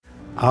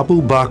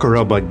Abu Bakr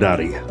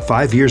al-Baghdadi,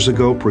 5 years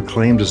ago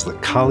proclaimed as the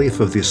Caliph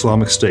of the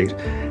Islamic State,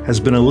 has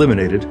been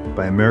eliminated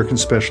by American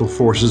Special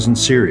Forces in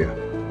Syria.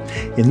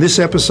 In this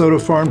episode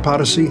of Foreign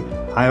Policy,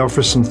 I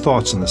offer some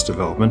thoughts on this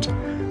development.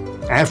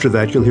 After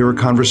that, you'll hear a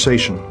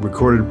conversation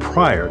recorded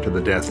prior to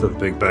the death of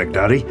Big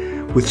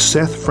Baghdadi with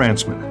Seth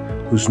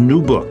Frantzman, whose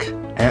new book,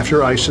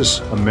 After ISIS,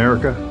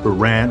 America,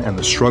 Iran, and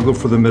the Struggle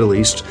for the Middle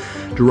East,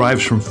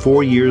 derives from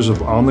 4 years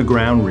of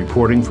on-the-ground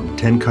reporting from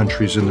 10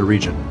 countries in the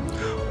region.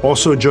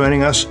 Also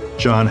joining us,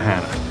 John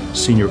Hanna,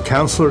 Senior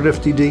Counselor at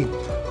FDD,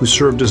 who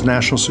served as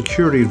National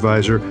Security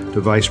Advisor to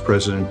Vice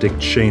President Dick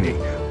Cheney.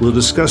 We'll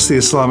discuss the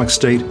Islamic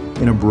State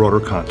in a broader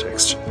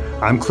context.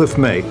 I'm Cliff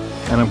May,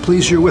 and I'm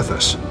pleased you're with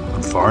us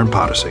on Foreign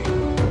Policy.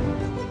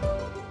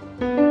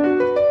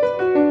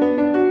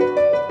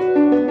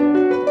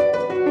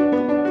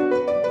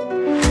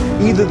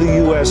 Either the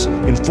U.S.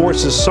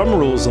 enforces some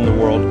rules in the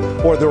world,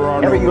 or there are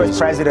no rules. Every U.S.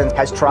 president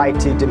has tried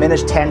to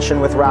diminish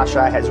tension with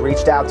Russia, has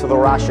reached out to the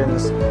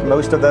Russians.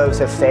 Most of those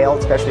have failed,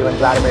 especially when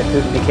Vladimir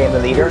Putin became the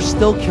leader. They're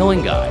still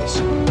killing guys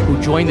who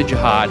joined the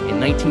jihad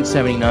in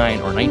 1979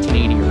 or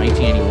 1980 or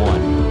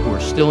 1981 who are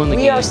still in the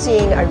game. We are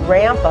seeing a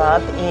ramp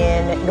up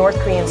in North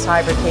Korean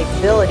cyber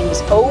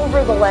capabilities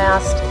over the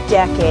last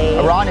decade.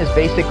 Iran is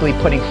basically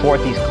putting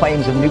forth these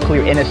claims of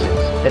nuclear innocence,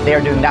 that they're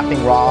doing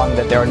nothing wrong,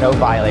 that there are no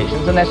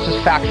violations, and that's just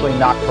factually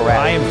not correct.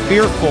 I am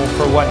fearful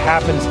for what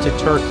happens to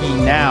Turkey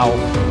now.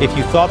 If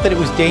you thought that it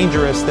was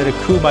dangerous that a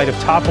coup might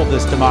have toppled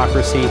this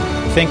democracy,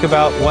 think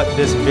about what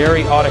this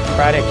very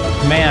autocratic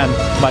man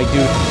might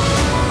do.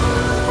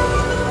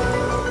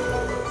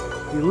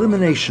 The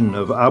elimination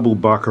of Abu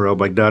Bakr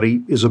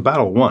al-Baghdadi is a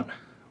battle won,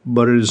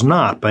 but it is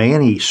not, by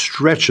any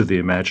stretch of the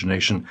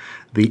imagination,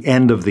 the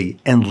end of the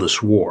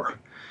endless war.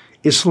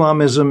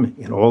 Islamism,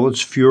 in all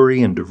its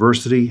fury and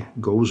diversity,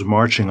 goes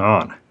marching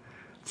on.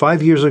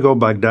 5 years ago,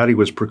 Baghdadi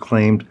was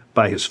proclaimed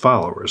by his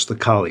followers the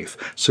Caliph,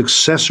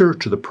 successor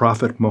to the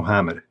Prophet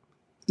Muhammad.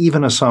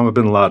 Even Osama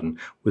bin Laden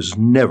was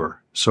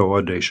never so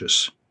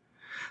audacious.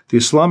 The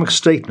Islamic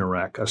State in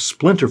Iraq, a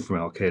splinter from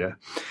al-Qaeda,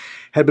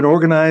 had been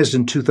organized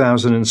in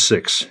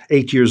 2006.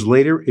 8 years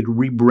later, it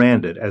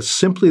rebranded as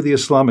simply the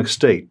Islamic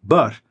State,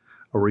 but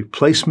a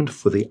replacement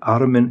for the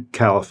Ottoman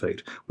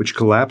Caliphate, which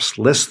collapsed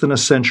less than a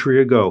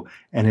century ago,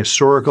 an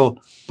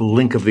historical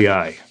blink of the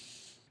eye.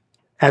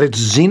 At its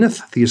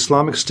zenith, the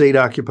Islamic State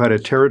occupied a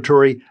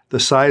territory the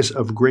size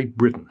of Great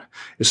Britain,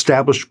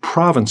 established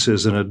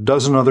provinces in a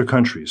dozen other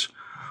countries,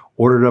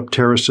 ordered up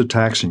terrorist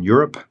attacks in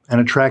Europe,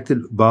 and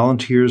attracted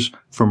volunteers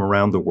from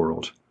around the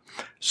world.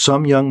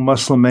 Some young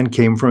Muslim men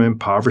came from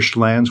impoverished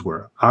lands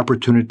where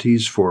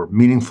opportunities for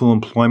meaningful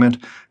employment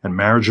and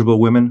marriageable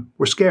women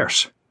were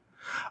scarce.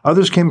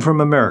 Others came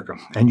from America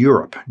and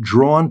Europe,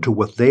 drawn to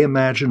what they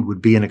imagined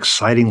would be an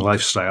exciting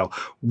lifestyle,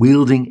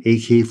 wielding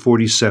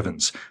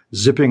AK-47s,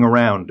 zipping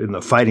around in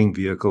the fighting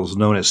vehicles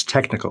known as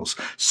technicals,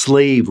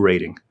 slave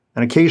raiding,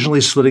 and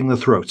occasionally slitting the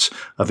throats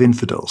of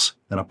infidels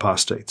and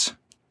apostates.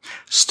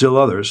 Still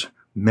others,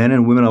 men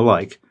and women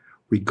alike,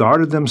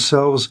 regarded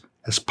themselves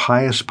as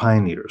pious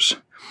pioneers.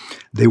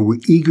 They were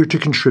eager to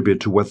contribute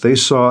to what they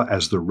saw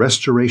as the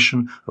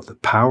restoration of the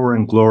power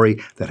and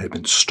glory that had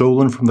been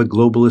stolen from the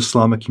global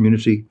Islamic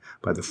community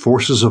by the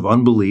forces of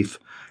unbelief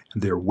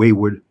and their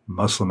wayward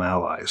Muslim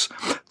allies.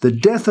 The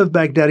death of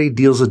Baghdadi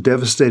deals a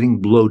devastating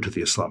blow to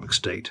the Islamic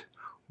State.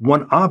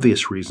 One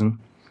obvious reason,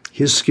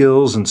 his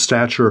skills and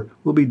stature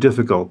will be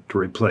difficult to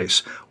replace.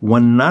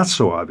 One not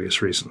so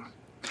obvious reason,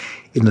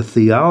 in the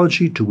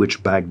theology to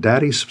which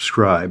Baghdadi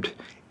subscribed,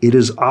 it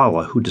is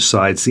Allah who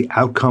decides the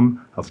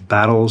outcome of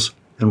battles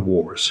and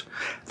wars.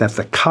 That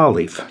the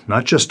Caliph,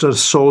 not just a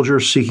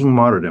soldier seeking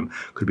martyrdom,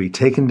 could be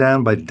taken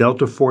down by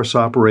Delta Force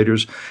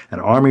operators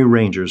and Army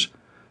Rangers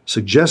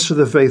suggests to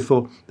the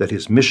faithful that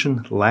his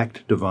mission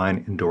lacked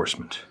divine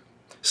endorsement.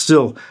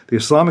 Still, the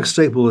Islamic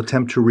State will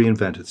attempt to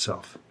reinvent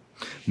itself.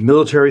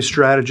 Military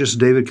strategist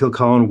David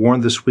Kilcullen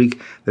warned this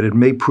week that it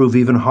may prove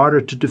even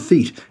harder to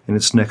defeat in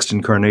its next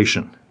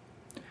incarnation.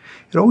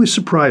 It always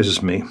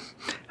surprises me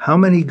how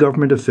many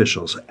government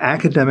officials,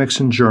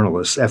 academics, and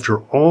journalists, after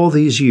all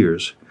these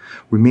years,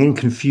 remain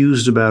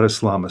confused about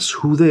Islamists,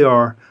 who they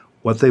are,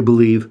 what they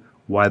believe,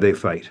 why they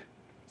fight.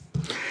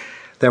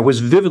 That was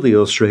vividly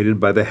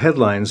illustrated by the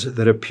headlines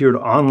that appeared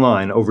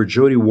online over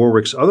Jody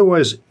Warwick's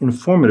otherwise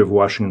informative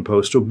Washington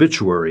Post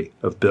obituary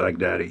of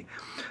Baghdadi.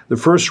 The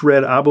first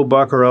read, Abu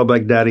Bakr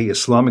al-Baghdadi,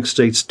 Islamic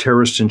State's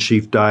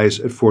terrorist-in-chief, dies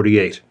at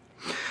 48.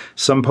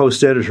 Some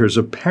Post editors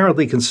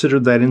apparently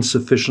considered that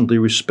insufficiently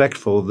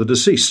respectful of the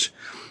deceased.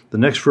 The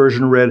next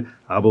version read,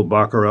 Abu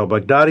Bakr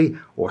al-Baghdadi,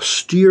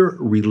 austere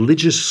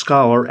religious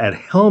scholar at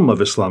helm of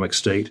Islamic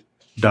State,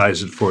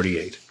 dies at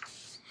 48.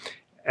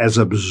 As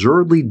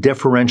absurdly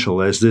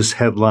deferential as this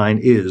headline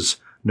is,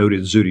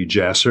 noted Zuhdi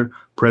Jasser,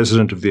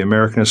 president of the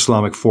American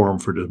Islamic Forum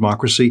for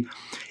Democracy,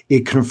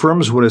 it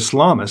confirms what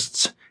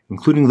Islamists,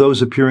 including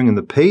those appearing in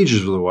the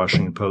pages of the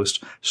Washington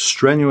Post,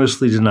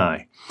 strenuously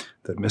deny,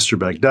 that Mr.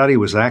 Baghdadi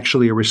was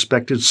actually a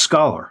respected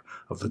scholar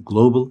of the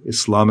global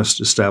Islamist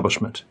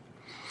establishment.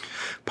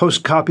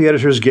 Post copy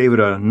editors gave it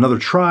another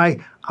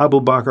try.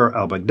 Abu Bakr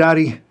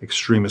al-Baghdadi,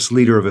 extremist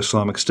leader of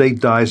Islamic State,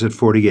 dies at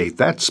 48.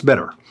 That's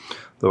better,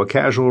 though a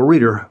casual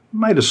reader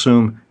might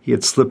assume he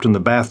had slipped in the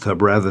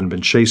bathtub rather than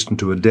been chased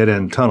into a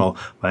dead-end tunnel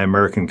by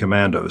American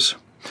commandos.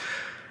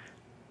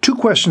 Two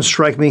questions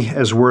strike me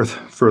as worth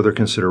further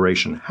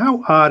consideration.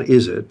 How odd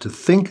is it to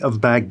think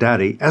of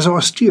Baghdadi as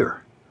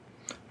austere?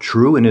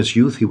 True, in his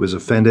youth he was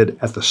offended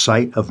at the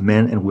sight of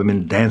men and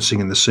women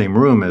dancing in the same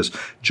room, as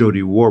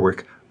Jody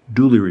Warwick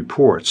duly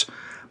reports.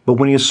 But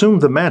when he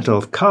assumed the mantle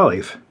of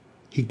caliph,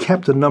 he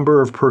kept a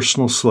number of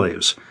personal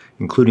slaves,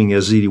 including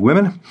Yazidi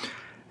women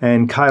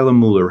and Kyla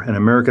Muller, an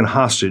American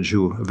hostage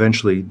who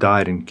eventually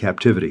died in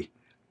captivity.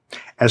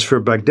 As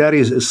for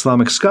Baghdadi's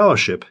Islamic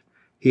scholarship,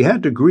 he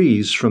had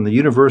degrees from the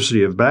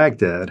University of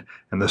Baghdad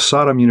and the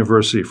Saddam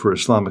University for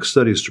Islamic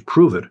Studies to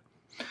prove it.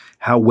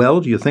 How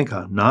well do you think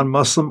a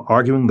non-Muslim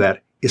arguing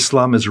that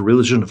Islam is a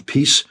religion of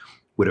peace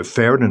would have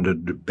fared in a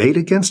debate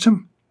against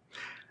him?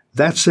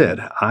 That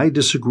said, I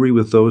disagree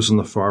with those on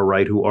the far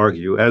right who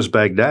argue, as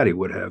Baghdadi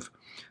would have,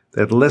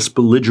 that less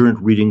belligerent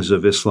readings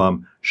of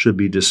Islam should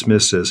be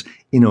dismissed as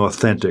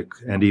inauthentic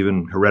and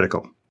even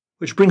heretical.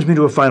 Which brings me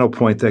to a final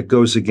point that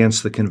goes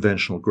against the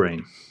conventional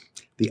grain.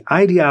 The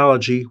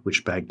ideology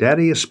which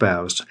Baghdadi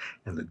espoused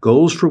and the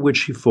goals for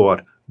which he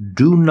fought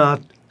do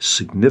not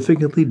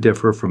significantly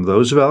differ from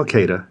those of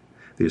al-Qaeda,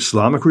 the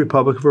Islamic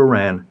Republic of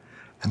Iran,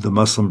 and the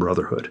Muslim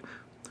Brotherhood.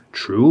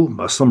 True,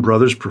 Muslim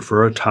brothers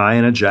prefer a tie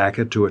and a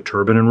jacket to a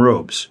turban and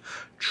robes.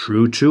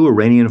 True, too,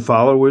 Iranian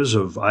followers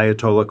of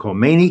Ayatollah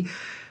Khomeini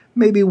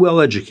may be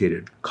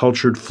well-educated,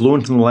 cultured,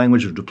 fluent in the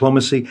language of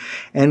diplomacy,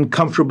 and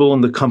comfortable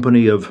in the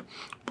company of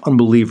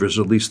unbelievers,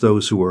 at least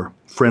those who are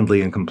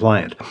friendly and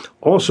compliant.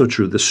 Also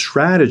true, the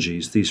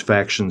strategies these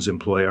factions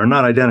employ are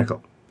not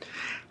identical.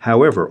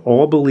 However,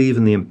 all believe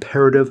in the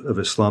imperative of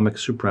Islamic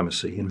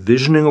supremacy,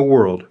 envisioning a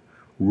world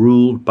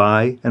ruled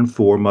by and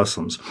for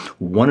Muslims,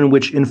 one in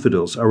which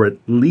infidels are at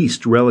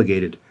least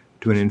relegated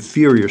to an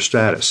inferior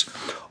status.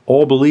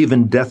 All believe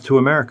in death to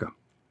America,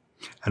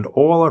 and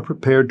all are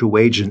prepared to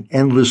wage an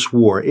endless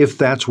war, if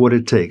that's what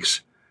it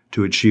takes,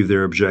 to achieve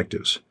their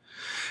objectives.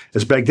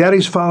 As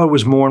Baghdadi's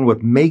followers mourn,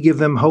 what may give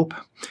them hope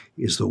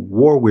is the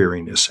war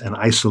weariness and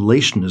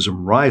isolationism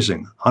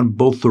rising on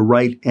both the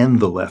right and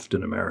the left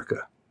in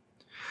America.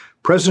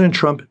 President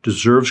Trump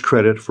deserves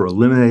credit for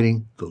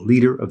eliminating the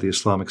leader of the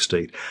Islamic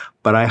State,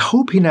 but I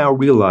hope he now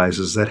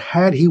realizes that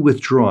had he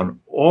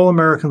withdrawn all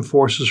American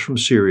forces from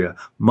Syria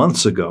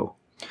months ago,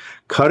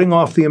 cutting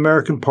off the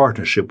American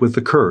partnership with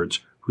the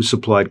Kurds, who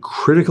supplied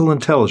critical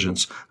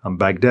intelligence on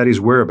Baghdadi's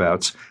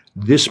whereabouts,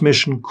 this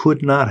mission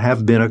could not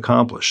have been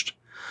accomplished.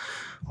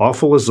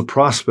 Awful as the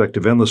prospect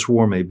of endless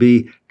war may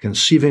be,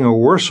 conceiving a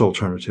worse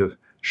alternative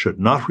should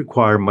not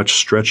require much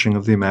stretching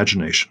of the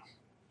imagination.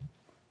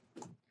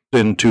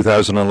 In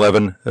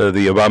 2011,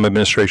 the Obama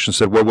administration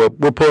said, well,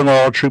 we're pulling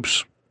all our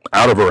troops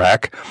out of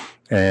Iraq.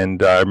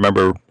 And I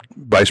remember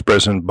Vice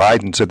President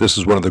Biden said this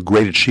is one of the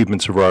great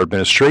achievements of our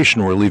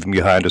administration. We're leaving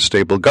behind a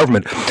stable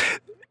government.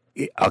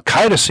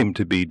 Al-Qaeda seemed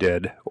to be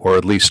dead, or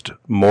at least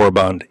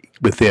moribund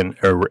within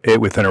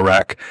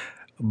Iraq.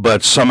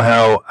 But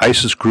somehow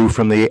ISIS grew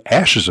from the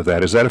ashes of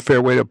that. Is that a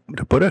fair way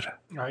to put it?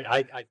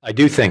 I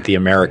do think the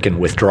American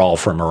withdrawal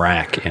from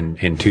Iraq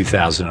in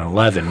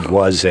 2011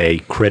 was a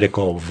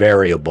critical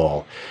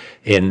variable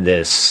in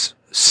this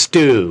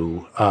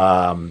stew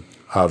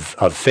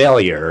of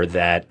failure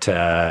that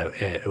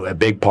a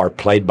big part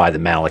played by the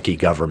Maliki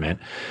government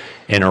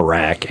in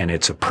Iraq and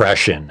its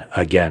oppression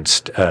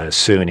against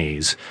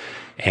Sunnis,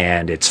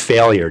 and its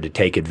failure to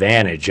take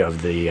advantage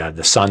of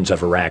the Sons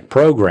of Iraq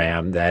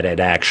program that had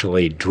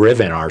actually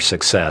driven our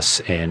success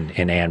in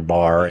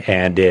Anbar.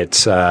 And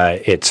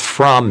it's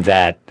from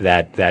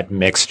that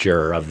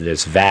mixture of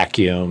this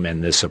vacuum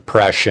and this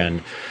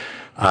oppression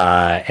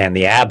and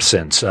the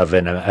absence of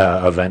an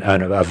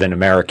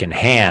American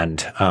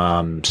hand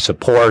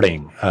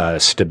supporting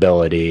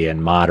stability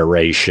and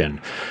moderation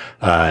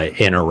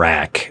in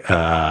Iraq.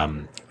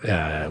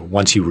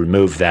 Once you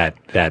remove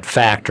that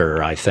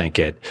factor, I think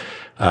it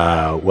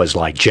was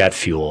like jet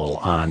fuel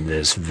on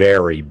this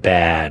very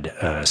bad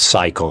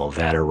cycle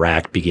that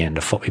Iraq began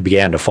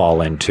to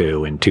fall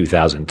into in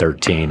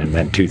 2013 and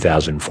then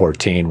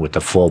 2014 with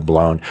the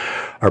full-blown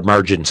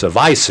emergence of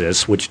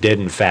ISIS, which did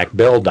in fact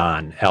build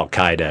on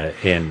al-Qaeda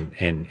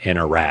in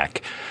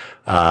Iraq.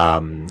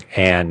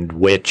 And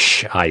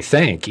which I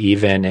think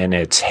even in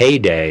its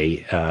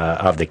heyday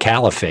of the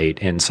caliphate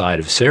inside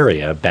of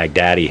Syria,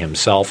 Baghdadi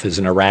himself is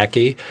an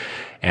Iraqi,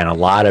 and a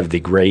lot of the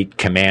great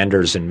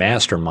commanders and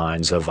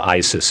masterminds of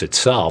ISIS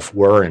itself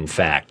were in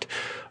fact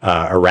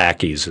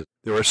Iraqis.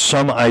 There are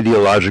some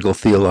ideological,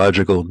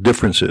 theological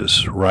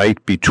differences,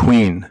 right,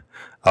 between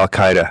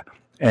al-Qaeda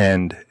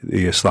and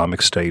the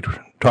Islamic State.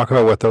 Talk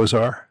about what those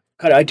are.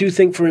 I do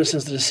think, for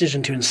instance, the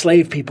decision to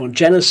enslave people and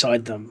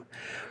genocide them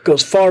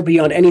goes far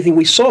beyond anything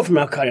we saw from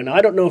al-Qaeda. Now,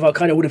 I don't know if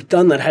al-Qaeda would have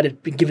done that had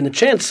it been given the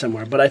chance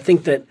somewhere, but I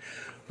think that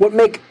what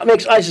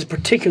makes ISIS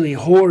particularly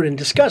horrid and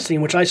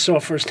disgusting, which I saw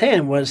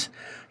firsthand, was,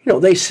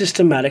 they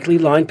systematically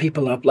lined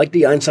people up like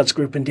the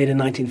Einsatzgruppen did in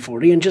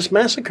 1940 and just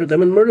massacred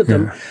them and murdered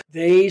them.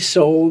 They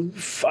sold,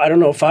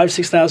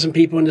 5,000-6,000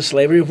 people into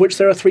slavery, of which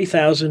there are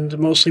 3,000,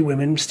 mostly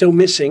women, still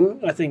missing.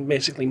 I think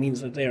basically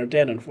means that they are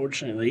dead,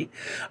 unfortunately.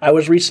 I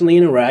was recently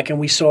in Iraq, and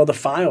we saw the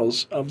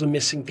files of the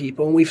missing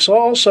people. And we saw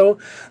also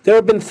there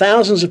have been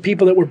thousands of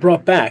people that were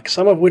brought back,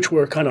 some of which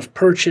were kind of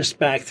purchased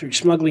back through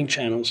smuggling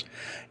channels,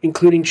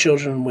 including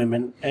children and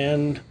women.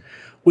 And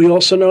we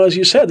also know, as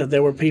you said, that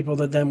there were people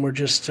that then were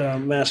just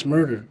mass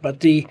murdered.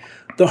 But the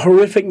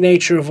horrific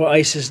nature of what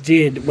ISIS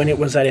did when it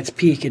was at its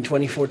peak in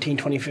 2014,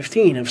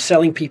 2015, of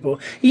selling people,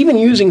 even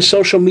using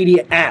social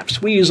media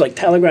apps. We use like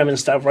Telegram and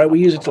stuff, right? We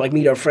use it to like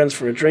meet our friends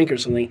for a drink or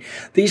something.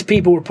 These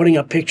people were putting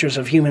up pictures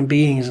of human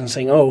beings and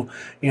saying,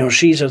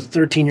 she's a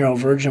 13-year-old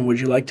virgin.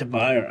 Would you like to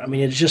buy her? I mean,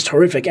 it's just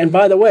horrific. And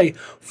by the way,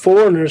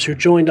 foreigners who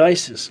joined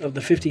ISIS, of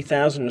the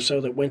 50,000 or so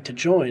that went to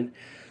join,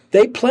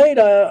 they played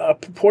a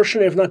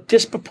proportionate, if not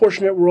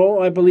disproportionate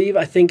role, I believe.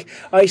 I think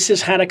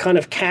ISIS had a kind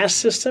of caste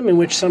system in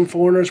which some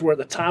foreigners were at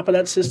the top of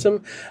that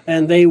system,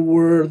 and they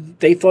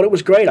thought it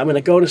was great. I'm going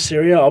to go to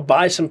Syria. I'll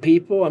buy some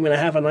people. I'm going to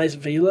have a nice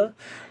villa.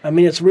 I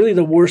mean, it's really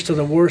the worst of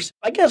the worst.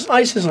 I guess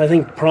ISIS, I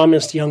think,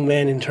 promised young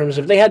men in terms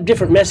of they had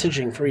different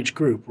messaging for each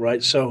group,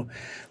 right? So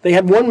they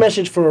had one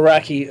message for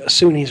Iraqi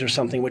Sunnis or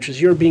something, which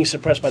is you're being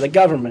suppressed by the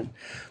government.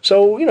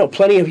 So,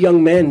 plenty of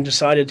young men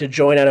decided to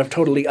join out of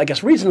totally, I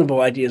guess, reasonable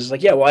ideas.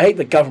 Like, I hate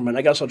the government.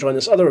 I guess I'll join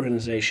this other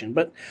organization.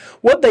 But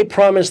what they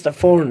promised the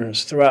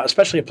foreigners throughout,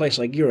 especially a place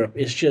like Europe,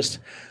 is just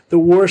the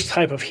worst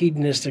type of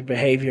hedonistic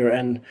behavior.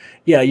 And,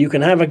 you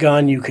can have a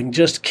gun. You can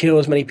just kill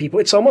as many people.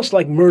 It's almost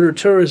like murder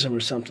tourism or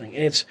something.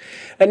 And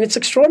it's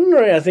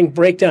extraordinary, I think,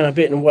 breakdown a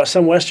bit in what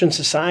some Western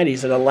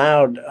societies that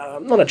allowed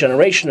not a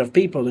generation of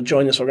people to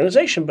join this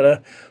organization,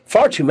 but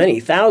far too many.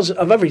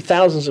 Of every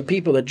thousands of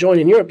people that join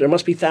in Europe, there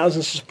must be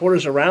thousands of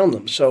supporters around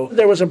them. So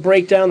there was a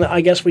breakdown that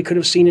I guess we could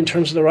have seen in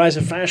terms of the rise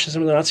of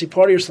fascism in the Nazi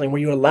Party or something,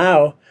 where you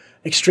allow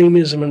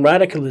extremism and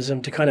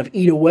radicalism to kind of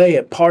eat away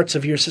at parts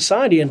of your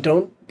society and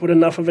don't put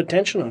enough of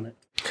attention on it.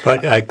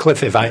 But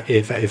Cliff, if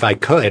I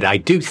could, I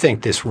do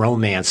think this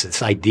romance,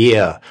 this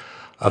idea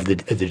of the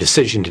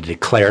decision to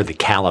declare the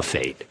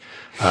caliphate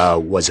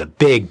was a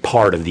big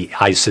part of the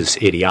ISIS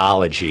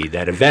ideology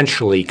that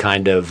eventually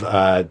kind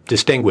of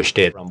distinguished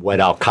it from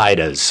what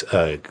al-Qaeda's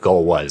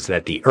goal was,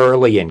 that the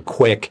early and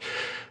quick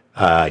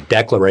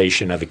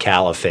declaration of a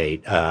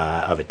caliphate,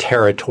 of a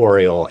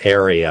territorial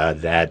area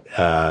that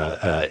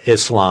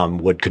Islam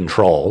would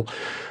control,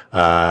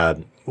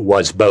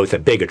 was both a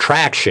big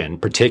attraction,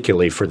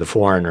 particularly for the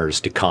foreigners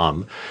to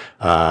come,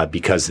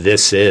 because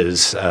this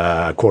is,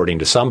 according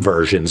to some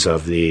versions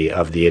of the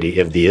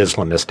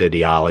Islamist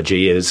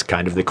ideology, is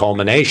kind of the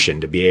culmination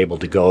to be able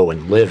to go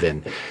and live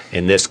in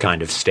this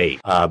kind of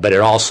state. But it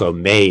also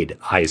made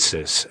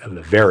ISIS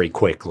very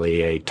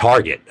quickly a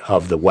target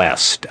of the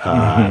West,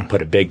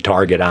 put a big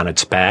target on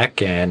its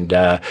back, and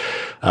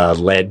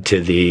led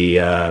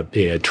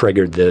to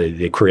triggered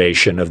the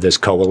creation of this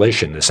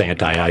coalition, this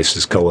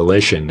anti-ISIS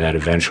coalition that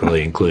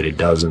eventually included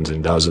dozens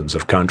and dozens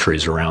of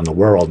countries around the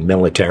world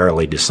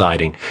militarily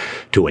deciding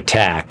to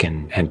attack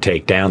and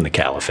take down the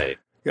caliphate.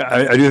 Yeah,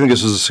 I do think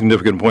this is a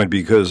significant point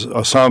because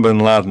Osama bin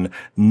Laden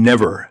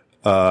never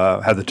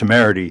had the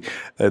temerity,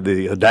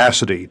 the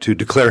audacity to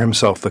declare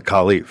himself the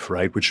caliph,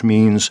 right? Which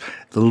means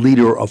the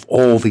leader of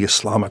all the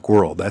Islamic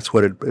world. That's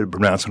what it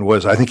pronouncement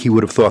was. I think he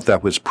would have thought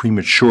that was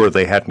premature.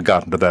 They hadn't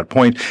gotten to that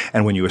point.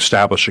 And when you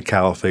establish a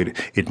caliphate,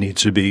 it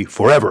needs to be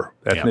forever.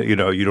 Yeah. You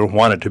don't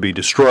want it to be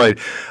destroyed.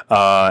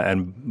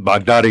 And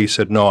Baghdadi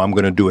said, no, I'm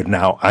going to do it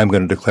now. I'm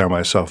going to declare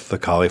myself the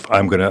caliph.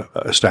 I'm going to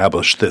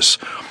establish this,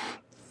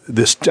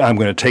 I'm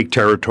going to take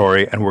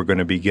territory, and we're going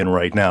to begin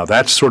right now.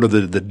 That's sort of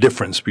the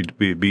difference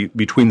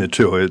between the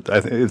two.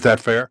 Is that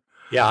fair?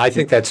 Yeah, I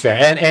think that's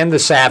fair, and the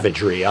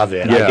savagery of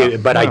it. Yeah.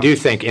 I do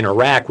think in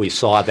Iraq we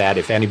saw that.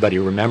 If anybody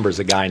remembers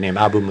a guy named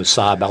Abu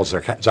Musab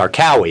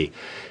al-Zarqawi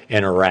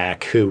in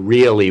Iraq, who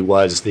really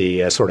was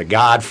the sort of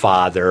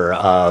godfather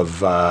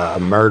of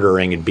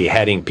murdering and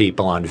beheading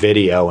people on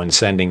video and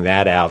sending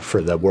that out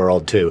for the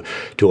world to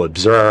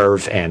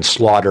observe, and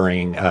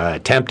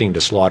attempting to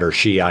slaughter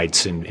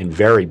Shiites in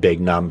very big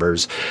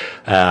numbers.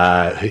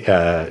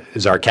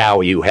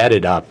 Zarqawi, who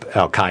headed up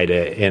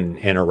al-Qaeda in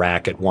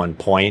Iraq at one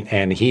point,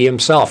 and he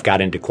himself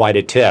got into quite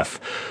a tiff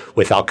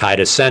with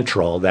al-Qaeda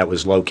Central that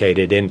was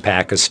located in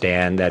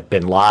Pakistan, that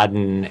bin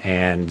Laden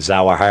and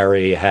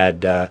Zawahiri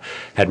had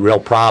real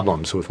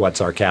problems with what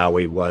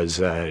Zarqawi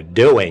was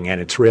doing. And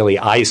it's really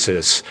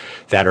ISIS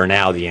that are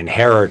now the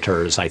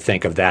inheritors, I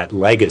think, of that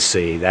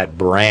legacy, that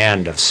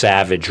brand of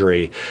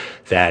savagery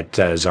that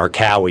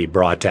Zarqawi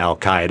brought to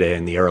al-Qaeda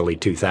in the early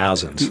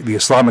 2000s. The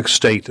Islamic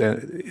State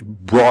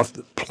brought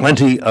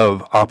plenty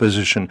of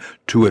opposition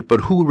to it,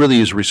 but who really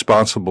is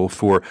responsible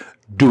for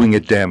doing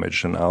it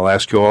damage? And I'll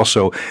ask you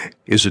also,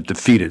 is it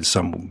defeated?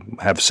 Some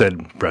have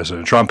said,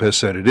 President Trump has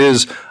said it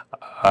is.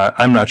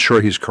 I'm not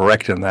sure he's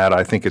correct in that.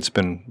 I think it's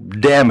been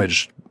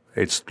damaged.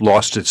 It's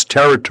lost its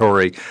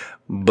territory,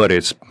 but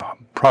it's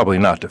probably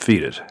not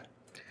defeated.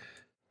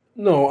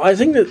 No, I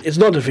think that it's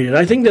not defeated.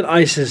 I think that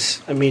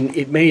ISIS,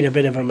 it made a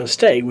bit of a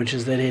mistake, which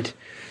is that it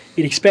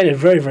expanded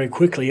very, very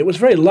quickly. It was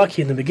very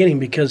lucky in the beginning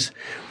because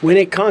when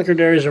it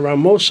conquered areas around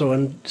Mosul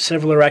and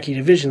several Iraqi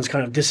divisions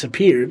kind of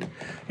disappeared,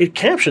 it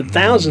captured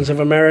thousands of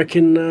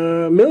American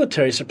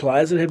military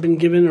supplies that had been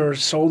given or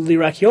sold to the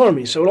Iraqi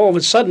army. So all of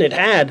a sudden it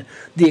had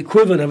the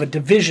equivalent of a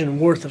division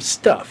worth of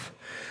stuff.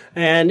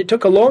 And it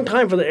took a long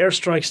time for the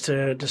airstrikes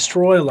to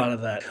destroy a lot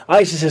of that.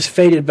 ISIS has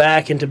faded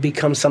back into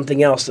become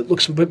something else that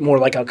looks a bit more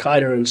like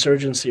Al-Qaeda or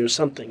insurgency or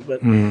something.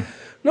 But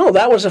no,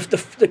 that was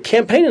the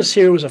campaign in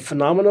Syria was a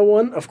phenomenal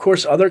one. Of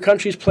course, other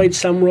countries played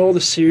some role. The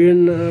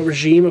Syrian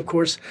regime, of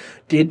course,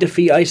 did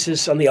defeat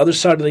ISIS on the other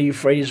side of the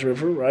Euphrates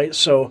River, right?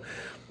 So,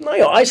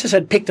 ISIS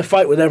had picked a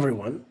fight with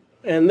everyone.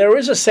 And there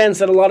is a sense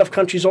that a lot of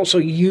countries also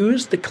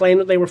used the claim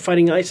that they were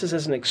fighting ISIS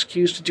as an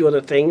excuse to do other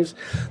things.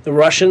 The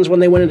Russians, when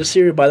they went into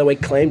Syria, by the way,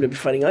 claimed to be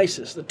fighting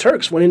ISIS. The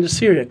Turks went into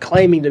Syria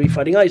claiming to be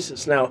fighting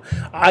ISIS. Now,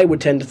 I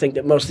would tend to think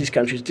that most of these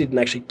countries didn't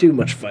actually do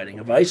much fighting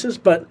of ISIS,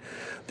 but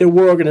there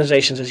were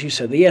organizations, as you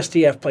said. The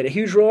SDF played a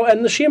huge role,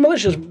 and the Shia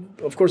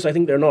militias, of course, I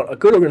think they're not a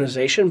good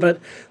organization, but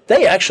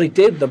they actually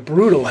did the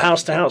brutal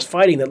house-to-house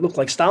fighting that looked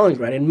like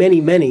Stalingrad in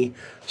many, many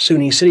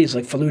Sunni cities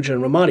like Fallujah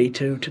and Ramadi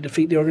to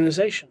defeat the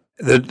organization.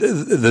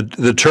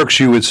 The Turks,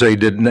 you would say,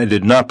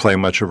 did not play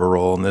much of a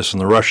role in this,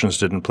 and the Russians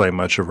didn't play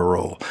much of a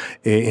role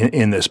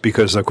in this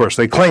because, of course,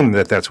 they claimed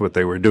that that's what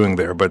they were doing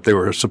there, but they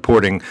were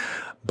supporting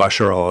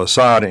Bashar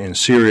al-Assad in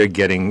Syria,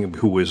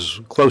 who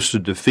was close to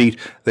defeat.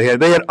 They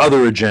had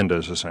other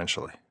agendas,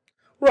 essentially.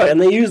 Right,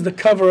 and they used the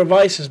cover of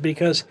ISIS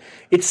because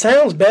it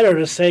sounds better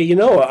to say, I'm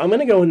going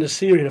to go into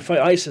Syria to fight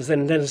ISIS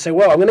than to say,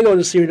 well, I'm going to go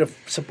into Syria to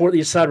support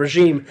the Assad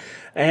regime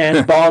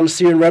and bomb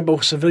Syrian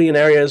rebel civilian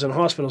areas and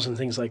hospitals and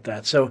things like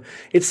that. So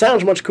it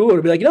sounds much cooler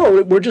to be like,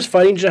 we're just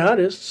fighting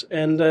jihadists.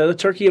 And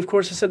Turkey, of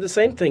course, has said the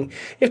same thing.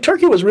 If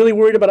Turkey was really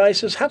worried about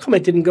ISIS, how come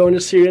it didn't go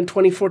into Syria in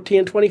 2014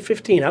 and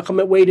 2015? How come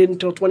it waited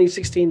until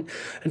 2016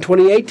 and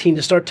 2018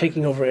 to start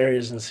taking over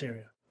areas in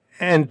Syria?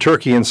 And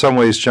Turkey, in some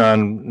ways,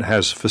 John,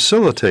 has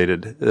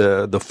facilitated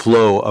the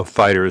flow of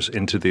fighters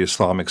into the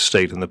Islamic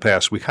State in the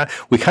past. We kind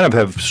of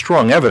have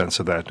strong evidence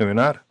of that, do we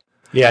not?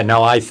 Yeah,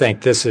 no, I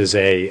think this is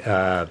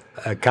a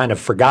kind of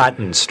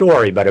forgotten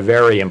story, but a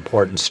very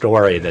important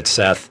story that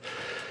Seth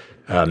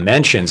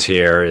mentions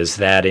here is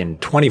that in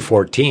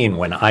 2014,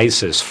 when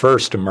ISIS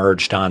first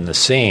emerged on the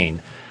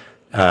scene,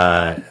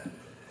 the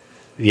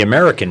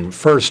American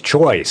first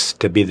choice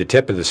to be the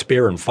tip of the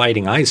spear in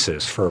fighting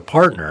ISIS for a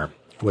partner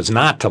was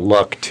not to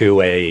look to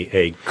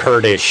a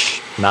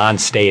Kurdish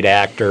non-state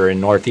actor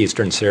in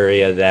northeastern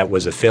Syria that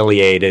was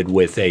affiliated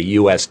with a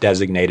U.S.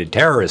 designated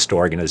terrorist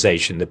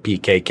organization, the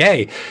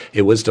PKK.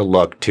 It was to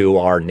look to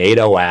our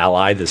NATO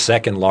ally, the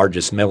second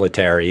largest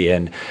military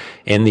in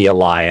the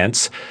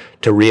alliance,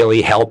 to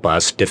really help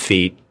us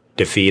defeat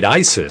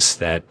ISIS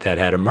that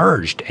had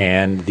emerged.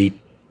 And the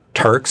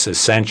Turks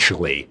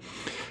essentially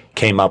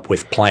came up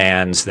with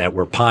plans that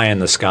were pie in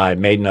the sky,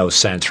 made no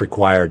sense,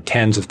 required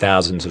tens of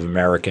thousands of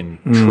American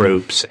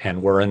troops,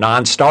 and were a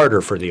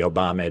non-starter for the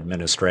Obama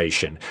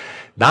administration.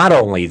 Not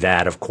only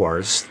that, of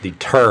course, the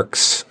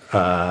Turks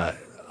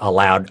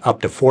allowed up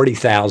to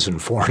 40,000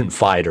 foreign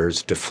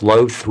fighters to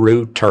flow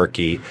through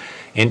Turkey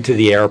into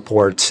the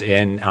airports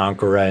in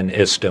Ankara and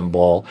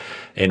Istanbul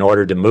in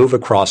order to move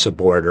across a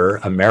border.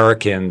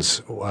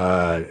 Americans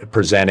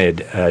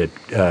presented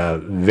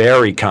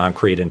very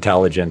concrete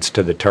intelligence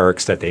to the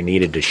Turks that they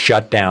needed to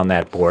shut down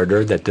that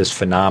border, that this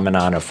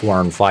phenomenon of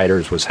foreign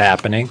fighters was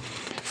happening,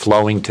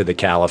 flowing to the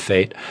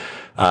caliphate,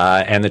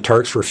 and the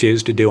Turks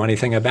refused to do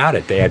anything about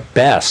it. They at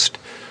best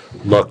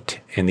looked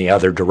in the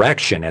other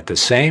direction. At the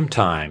same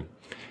time,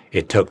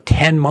 it took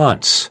 10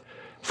 months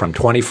from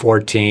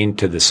 2014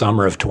 to the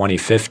summer of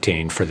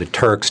 2015 for the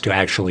Turks to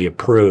actually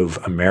approve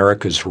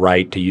America's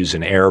right to use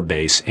an air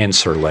base in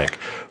Incirlik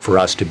for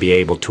us to be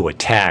able to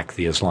attack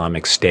the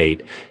Islamic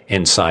State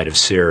inside of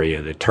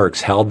Syria. The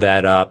Turks held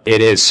that up. It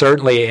is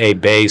certainly a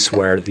base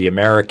where the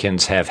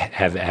Americans have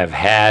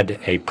had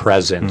a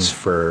presence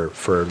for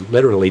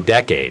literally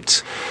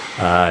decades.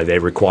 They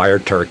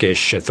required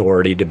Turkish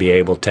authority to be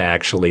able to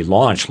actually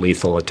launch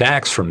lethal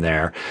attacks from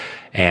there.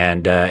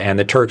 And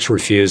the Turks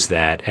refused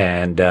that.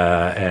 And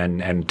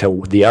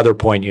to the other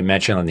point you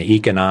mentioned on the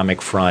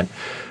economic front,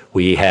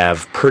 we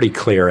have pretty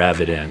clear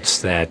evidence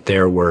that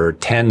there were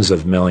tens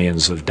of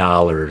millions of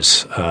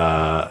dollars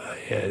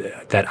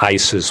that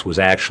ISIS was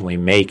actually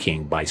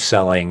making by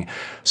selling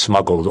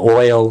smuggled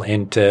oil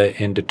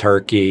into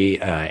Turkey,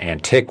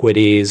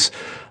 antiquities,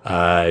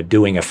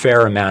 doing a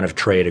fair amount of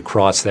trade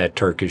across that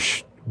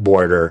Turkish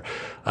border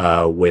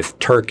with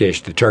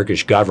the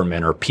Turkish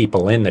government or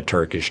people in the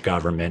Turkish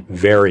government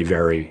very,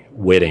 very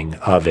witting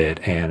of it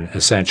and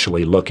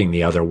essentially looking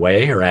the other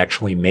way or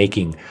actually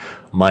making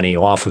money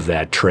off of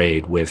that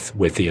trade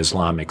with the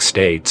Islamic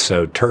State.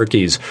 So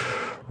Turkey's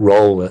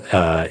role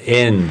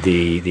in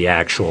the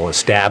actual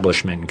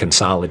establishment and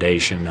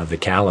consolidation of the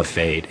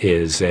caliphate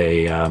is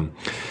a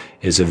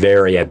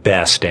very, at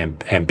best,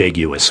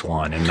 ambiguous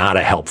one and not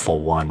a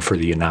helpful one for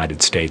the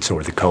United States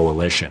or the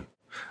coalition.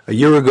 A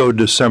year ago,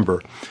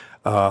 December,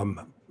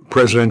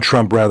 President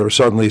Trump rather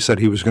suddenly said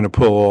he was going to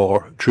pull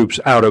all troops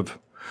out of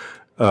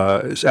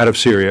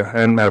Syria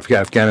and out of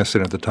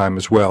Afghanistan at the time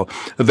as well.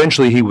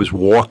 Eventually, he was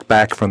walked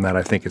back from that,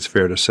 I think it's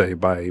fair to say,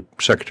 by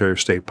Secretary of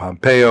State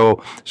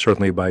Pompeo,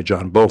 certainly by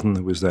John Bolton,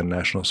 who was then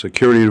National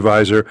Security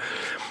Advisor.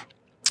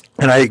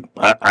 And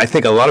I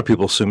think a lot of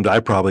people assumed, I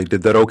probably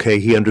did, that, okay,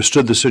 he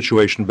understood the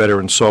situation better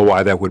and saw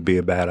why that would be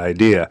a bad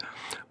idea.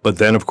 But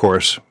then, of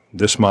course,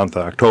 this month,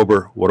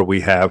 October, what do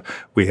we have?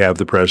 We have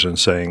the president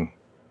saying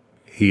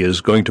he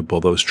is going to pull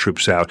those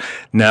troops out.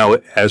 Now,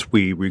 as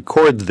we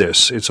record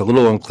this, it's a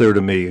little unclear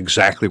to me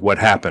exactly what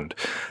happened,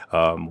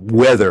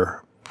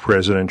 whether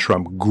President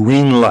Trump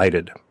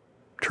green-lighted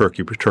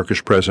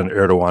Turkish President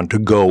Erdogan to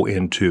go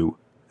into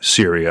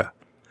Syria,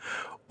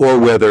 or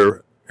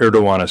whether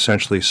Erdogan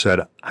essentially said,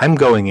 I'm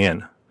going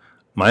in.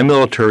 My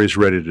military is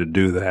ready to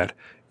do that.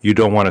 You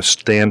don't want to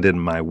stand in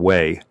my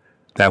way.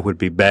 That would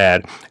be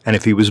bad. And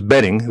if he was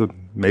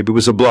betting, maybe it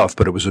was a bluff,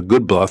 but it was a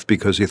good bluff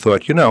because he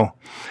thought,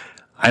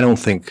 I don't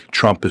think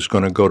Trump is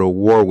going to go to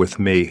war with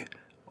me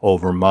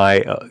over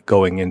my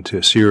going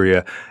into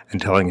Syria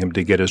and telling him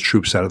to get his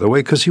troops out of the way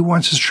because he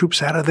wants his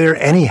troops out of there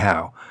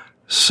anyhow.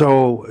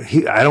 So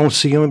I don't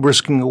see him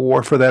risking a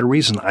war for that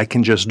reason. I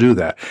can just do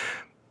that.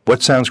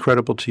 What sounds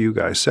credible to you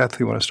guys? Seth,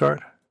 you want to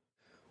start?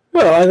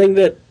 Well, I think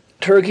that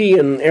Turkey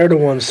and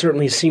Erdogan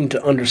certainly seem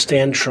to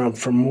understand Trump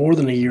for more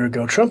than a year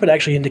ago. Trump had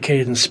actually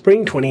indicated in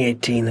spring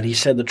 2018 that he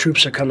said the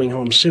troops are coming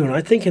home soon.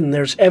 I think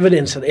there's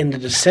evidence that in the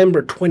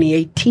December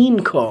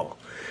 2018 call,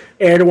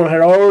 Erdogan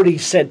had already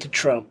said to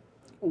Trump,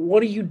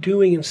 what are you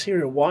doing in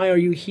Syria? Why are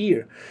you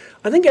here?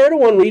 I think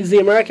Erdogan reads the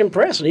American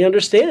press and he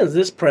understands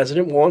this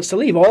president wants to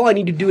leave. All I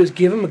need to do is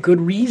give him a good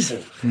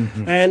reason.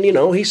 Mm-hmm. And,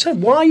 he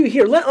said, why are you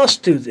here? Let us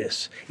do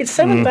this. It's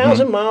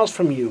 7,000 miles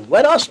from you.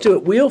 Let us do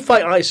it. We'll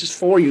fight ISIS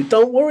for you.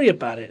 Don't worry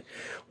about it.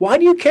 Why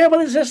do you care about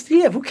this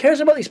SDF? Who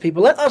cares about these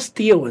people? Let us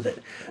deal with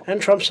it.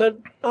 And Trump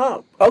said,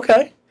 oh,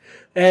 okay.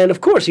 And,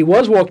 of course, he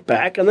was walked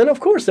back. And then,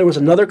 of course, there was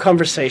another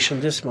conversation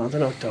this month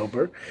in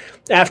October,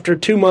 after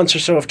 2 months or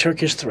so of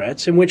Turkish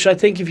threats, in which I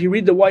think if you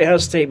read the White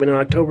House statement on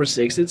October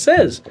 6th, it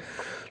says,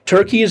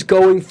 Turkey is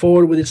going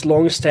forward with its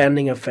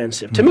long-standing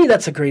offensive. To me,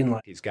 that's a green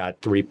light. He's got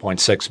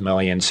 3.6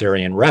 million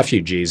Syrian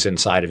refugees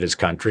inside of his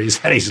countries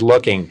that he's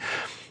looking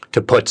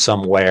to put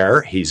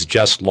somewhere. He's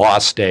just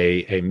lost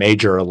a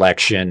major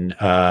election,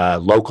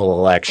 local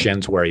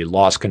elections, where he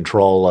lost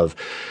control of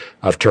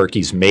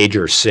Turkey's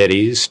major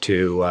cities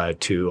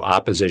to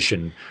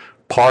opposition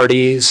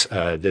parties.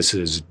 This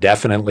is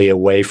definitely a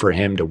way for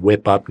him to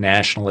whip up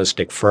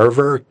nationalistic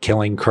fervor.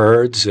 Killing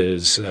Kurds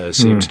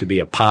seems to be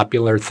a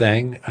popular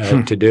thing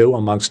to do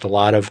amongst a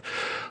lot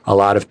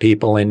of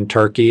people in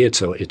Turkey.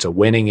 It's a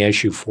winning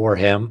issue for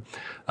him.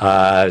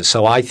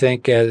 So I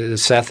think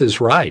Seth is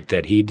right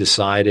that he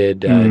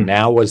decided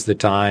now was the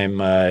time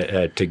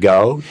to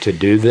go to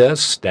do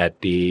this.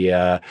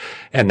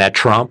 And that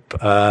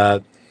Trump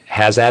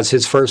has as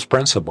his first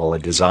principle a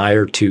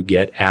desire to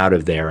get out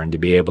of there and to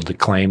be able to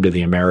claim to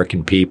the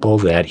American people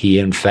that he,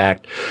 in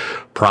fact,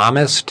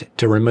 promised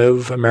to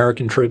remove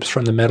American troops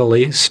from the Middle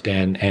East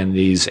and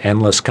these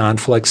endless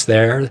conflicts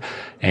there.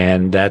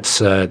 And that's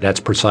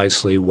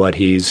precisely what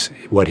he's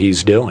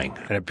doing.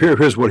 And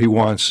here's what he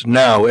wants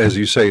now, as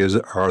you say,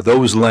 are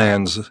those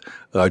lands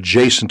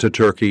adjacent to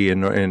Turkey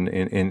in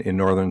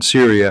northern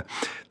Syria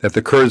that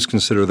the Kurds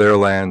consider their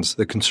lands,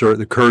 the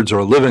Kurds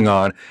are living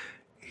on.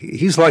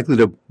 He's likely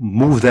to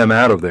move them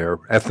out of there,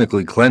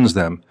 ethnically cleanse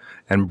them,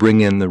 and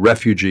bring in the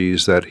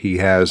refugees that he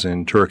has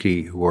in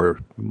Turkey, who are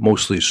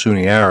mostly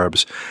Sunni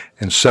Arabs,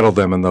 and settle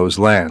them in those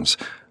lands.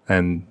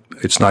 And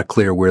it's not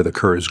clear where the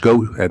Kurds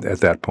go at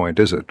that point,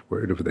 is it?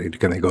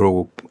 Can they go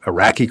to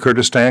Iraqi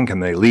Kurdistan? Can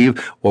they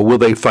leave? Or will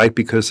they fight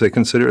because they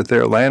consider it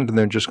their land and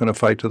they're just going to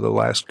fight to the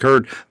last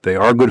Kurd? They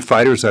are good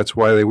fighters. That's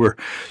why they were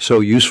so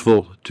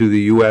useful to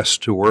the U.S.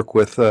 to work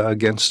with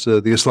against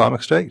the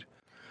Islamic State.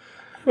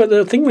 Well,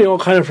 the thing we all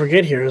kind of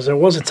forget here is there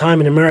was a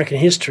time in American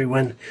history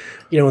when,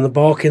 in the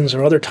Balkans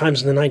or other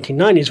times in the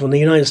 1990s when the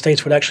United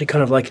States would actually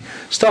kind of like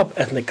stop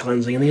ethnic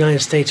cleansing and the United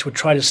States would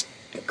try to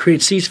create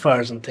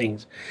ceasefires and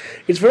things.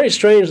 It's very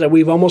strange that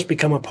we've almost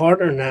become a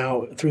partner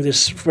now through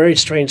this very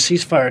strange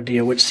ceasefire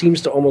deal, which seems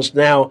to almost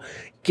now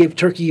give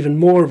Turkey even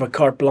more of a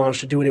carte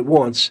blanche to do what it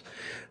wants.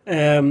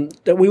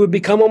 That we would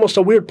become almost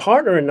a weird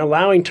partner in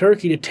allowing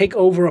Turkey to take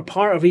over a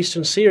part of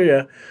eastern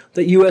Syria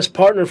that U.S.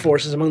 partner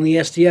forces among the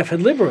SDF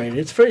had liberated.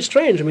 It's very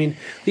strange. I mean,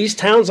 these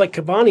towns like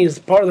Kobani is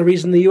part of the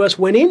reason the U.S.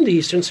 went into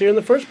eastern Syria in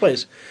the first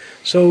place.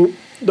 So,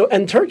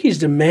 and Turkey's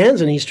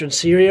demands in eastern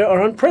Syria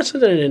are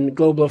unprecedented in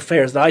global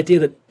affairs. The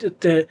idea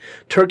that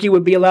Turkey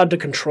would be allowed to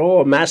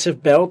control a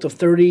massive belt of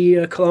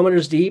 30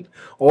 kilometers deep,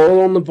 all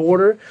on the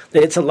border,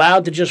 that it's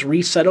allowed to just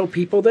resettle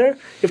people there.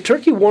 If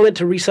Turkey wanted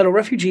to resettle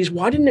refugees,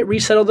 why didn't it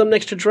resettle them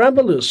next to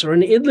Trablus or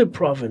in Idlib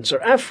province or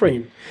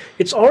Afrin?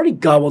 It's already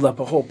gobbled up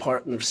a whole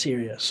part of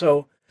Syria.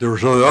 So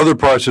There's other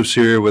parts of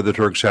Syria where the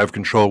Turks have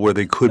control, where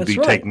they could be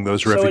taking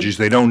those refugees.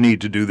 They don't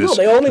need to do this. No,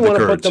 they only want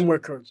to Kurds. put them where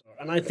Kurds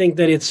are. And I think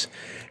that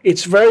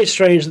it's very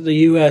strange that the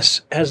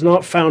U.S. has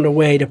not found a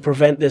way to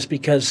prevent this,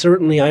 because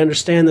certainly I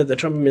understand that the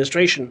Trump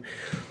administration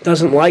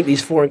doesn't like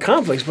these foreign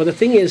conflicts. But the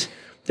thing is,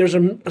 there's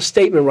a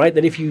statement, right,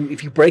 that if you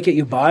break it,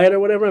 you buy it or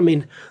whatever. I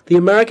mean, the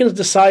Americans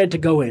decided to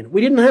go in.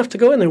 We didn't have to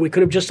go in there. We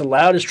could have just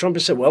allowed, as Trump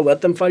has said, well,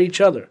 let them fight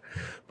each other.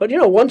 But,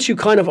 once you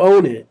kind of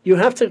own it, you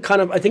have to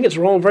I think it's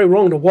very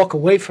wrong to walk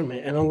away from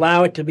it and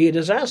allow it to be a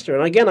disaster.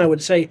 And again, I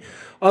would say,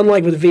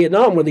 unlike with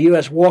Vietnam, where the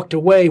U.S. walked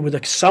away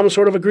with some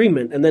sort of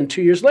agreement, and then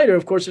 2 years later,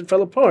 of course, it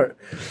fell apart.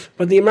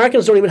 But the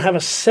Americans don't even have a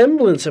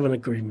semblance of an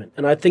agreement.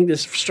 And I think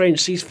this strange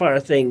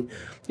ceasefire thing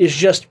is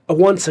just,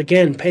 once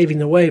again, paving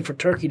the way for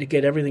Turkey to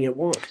get everything it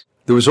wants.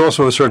 There was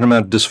also a certain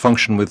amount of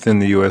dysfunction within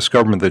the U.S.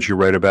 government that you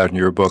write about in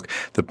your book.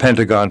 The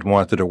Pentagon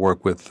wanted to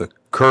work with the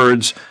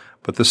Kurds,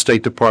 but the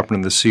State Department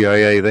and the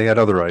CIA, they had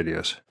other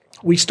ideas.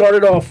 We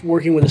started off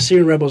working with the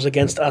Syrian rebels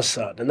against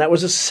Assad, and that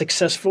was a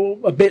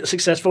bit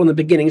successful in the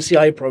beginning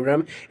CIA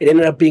program. It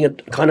ended up being a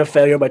kind of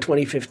failure by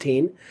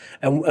 2015,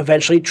 and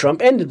eventually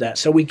Trump ended that.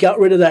 So we got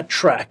rid of that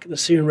track, the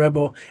Syrian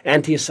rebel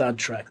anti-Assad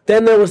track.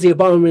 Then there was the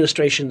Obama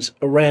administration's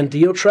Iran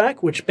deal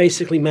track, which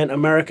basically meant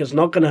America's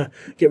not going to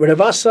get rid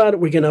of Assad,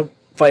 we're going to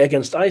fight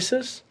against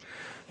ISIS.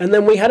 And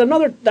then we had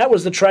that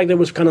was the track that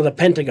was kind of the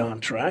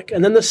Pentagon track.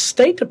 And then the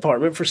State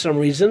Department, for some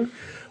reason,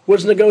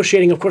 was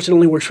negotiating. Of course, it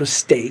only works with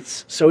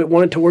states. So it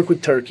wanted to work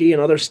with Turkey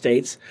and other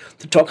states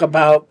to talk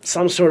about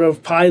some sort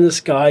of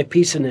pie-in-the-sky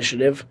peace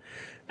initiative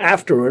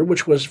afterward,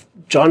 which was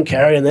John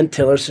Kerry and then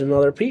Tillerson and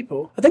other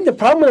people. I think the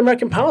problem with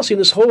American policy in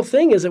this whole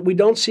thing is that we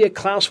don't see a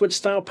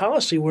Clausewitz-style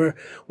policy where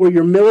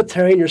your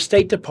military and your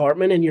State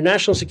Department and your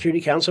National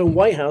Security Council and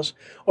White House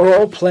are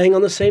all playing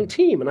on the same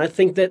team. And I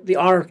think that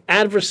our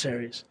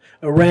adversaries,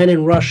 Iran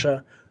and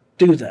Russia,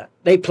 do that.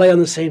 They play on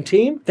the same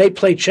team. They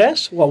play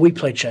chess while we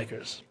play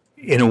checkers.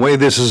 In a way,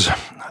 this is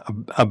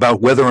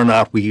about whether or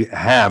not we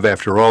have,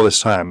 after all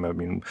this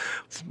time,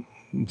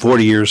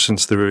 40 years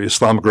since the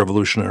Islamic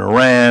Revolution in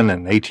Iran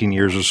and 18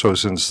 years or so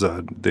since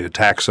the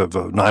attacks of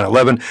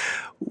 9/11,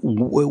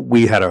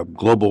 we had a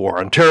global war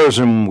on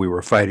terrorism. We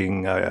were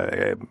fighting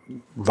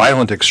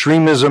violent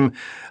extremism.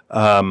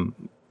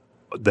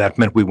 That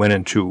meant we went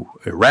into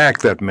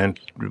Iraq. That meant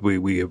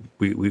we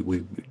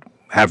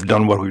have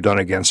done what we've done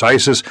against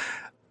ISIS.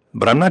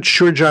 But I'm not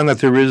sure, John, that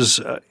there is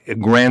a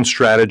grand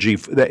strategy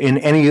that in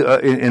any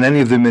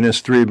of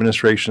the three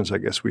administrations, I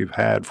guess we've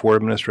had, 4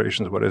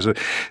 administrations,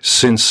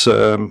 since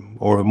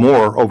or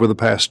more over the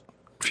past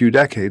few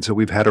decades, that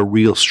we've had a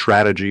real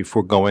strategy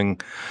for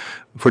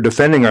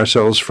defending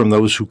ourselves from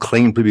those who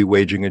claim to be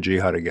waging a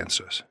jihad against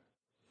us.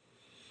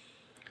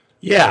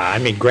 Yeah,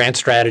 grand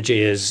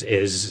strategy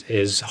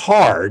is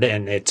hard,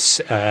 and it's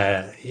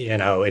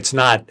it's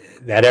not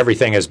that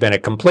everything has been a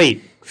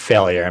complete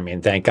failure.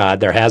 Thank God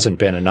there hasn't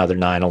been another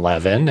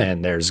 9/11,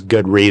 and there's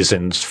good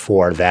reasons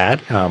for that,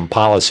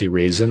 policy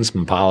reasons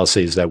and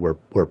policies that were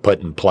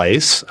put in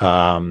place.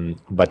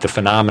 But the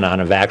phenomenon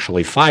of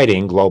actually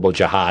fighting global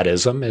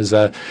jihadism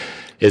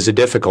is a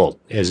difficult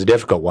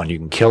one. You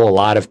can kill a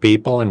lot of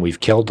people, and we've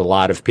killed a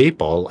lot of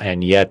people,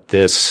 and yet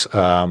this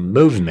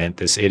movement,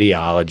 this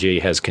ideology,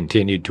 has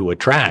continued to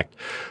attract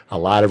a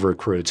lot of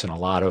recruits and a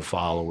lot of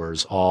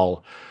followers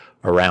all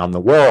around the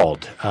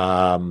world.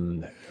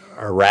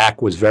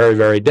 Iraq was very,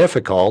 very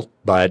difficult,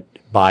 but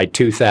by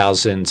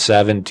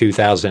 2007,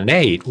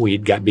 2008,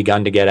 we'd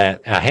begun to get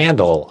a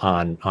handle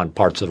on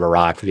parts of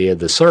Iraq via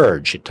the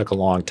surge. It took a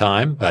long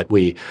time, but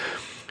we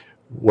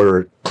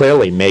were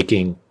clearly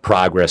making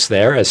progress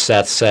there. As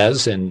Seth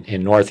says, in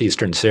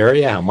northeastern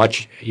Syria, how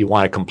much you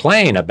want to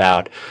complain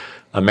about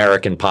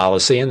American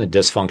policy and the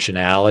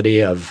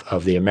dysfunctionality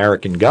of the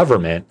American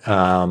government.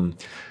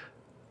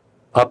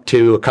 Up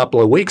to a couple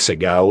of weeks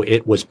ago,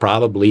 it was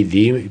probably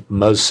the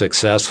most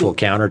successful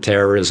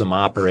counterterrorism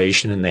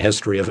operation in the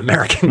history of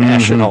American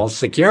national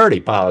security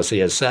policy,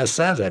 as Seth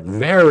says, at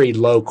very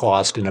low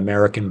cost in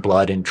American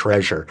blood and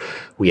treasure.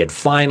 We had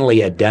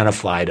finally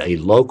identified a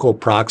local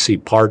proxy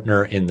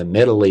partner in the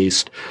Middle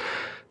East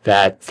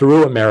that,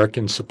 through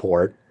American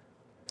support,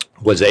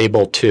 was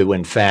able to,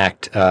 in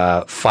fact,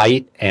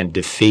 fight and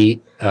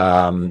defeat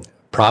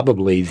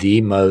probably the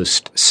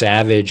most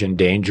savage and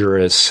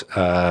dangerous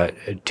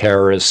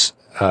terrorist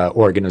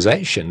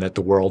organization that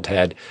the world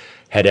had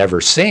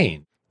ever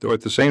seen. Though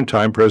at the same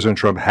time, President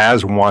Trump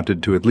has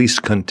wanted to at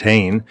least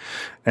contain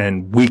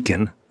and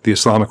weaken the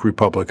Islamic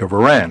Republic of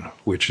Iran,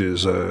 which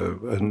is a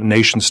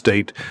nation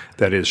state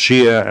that is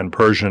Shia and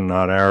Persian,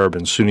 not Arab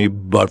and Sunni,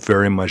 but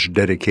very much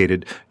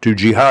dedicated to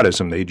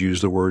jihadism. They'd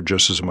use the word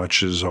just as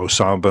much as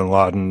Osama bin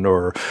Laden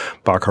or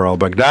Bakr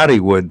al-Baghdadi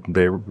would.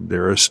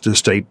 They're a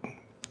state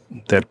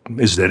that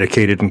is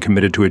dedicated and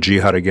committed to a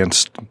jihad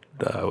against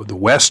the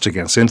West,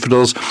 against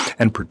infidels,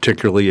 and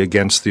particularly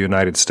against the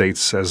United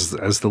States as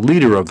the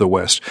leader of the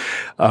West.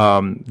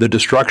 The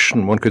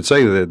destruction, one could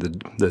say,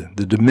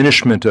 the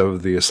diminishment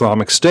of the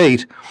Islamic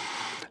State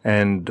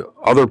and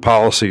other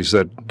policies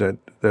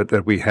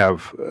that we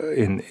have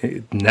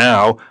in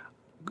now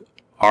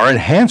are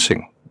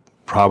enhancing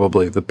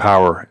probably the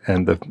power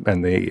and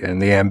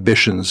the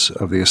ambitions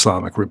of the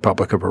Islamic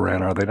Republic of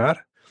Iran, are they not?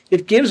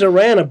 It gives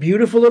Iran a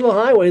beautiful little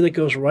highway that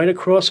goes right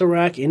across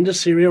Iraq into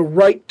Syria,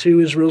 right to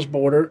Israel's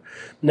border,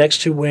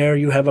 next to where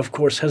you have, of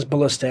course,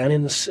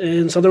 Hezbollah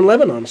in southern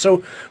Lebanon.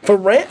 So for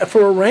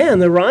Iran,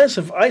 the rise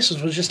of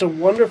ISIS was just a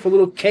wonderful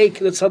little cake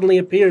that suddenly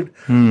appeared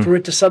for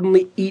it to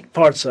suddenly eat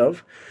parts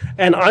of.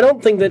 And I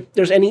don't think that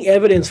there's any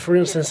evidence, for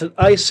instance, that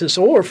ISIS,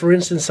 or, for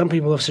instance, some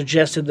people have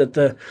suggested that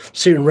the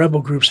Syrian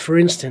rebel groups, for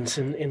instance,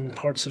 in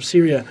parts of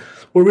Syria,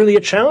 were really a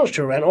challenge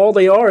to Iran. All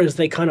they are is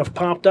they kind of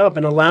popped up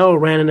and allow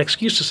Iran an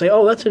excuse to say,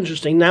 oh, that's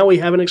interesting. Now we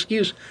have an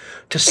excuse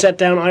to set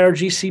down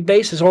IRGC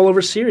bases all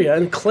over Syria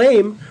and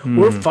claim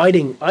we're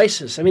fighting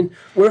ISIS. I mean,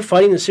 we're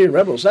fighting the Syrian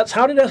rebels. That's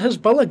how did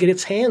Hezbollah get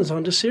its hands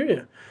onto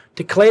Syria?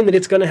 To claim that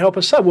it's going to help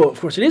Assad. Well, of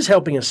course, it is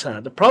helping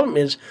Assad. The problem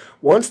is,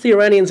 once the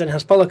Iranians and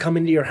Hezbollah come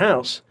into your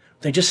house,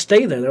 they just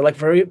stay there. They're like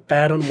very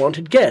bad,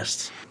 unwanted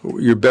guests.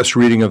 Your best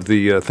reading of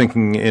the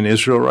thinking in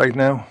Israel right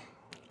now?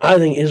 I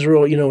think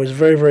Israel, is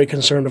very, very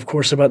concerned, of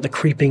course, about the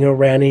creeping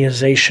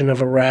Iranianization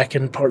of Iraq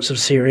and parts of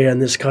Syria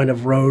and this kind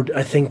of road.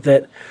 I think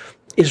that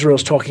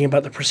Israel's talking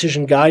about the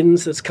precision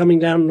guidance that's coming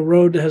down the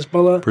road to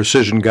Hezbollah.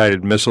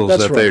 Precision-guided missiles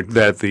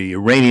that the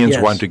Iranians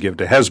want to give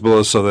to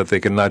Hezbollah so that they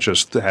can not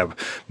just have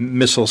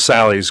missile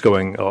sallies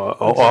going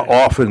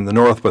off in the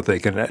north, but they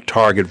can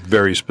target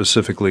very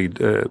specifically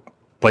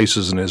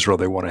places in Israel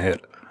they want to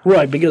hit.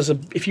 Right, because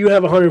if you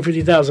have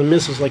 150,000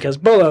 missiles like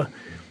Hezbollah,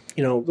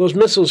 those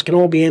missiles can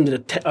all be aimed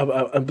at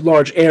a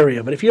large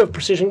area. But if you have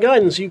precision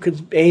guidance, you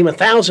could aim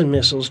 1,000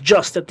 missiles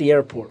just at the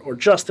airport or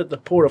just at the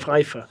port of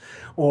Haifa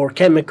or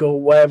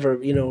chemical, whatever,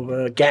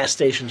 gas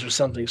stations or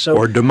something. So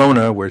or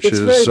Dimona, which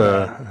is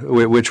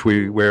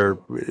where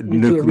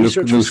nuclear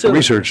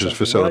research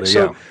facility. Right?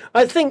 So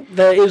I think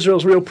that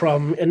Israel's real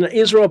problem, and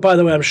Israel, by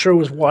the way, I'm sure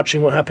was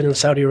watching what happened in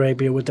Saudi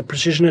Arabia with the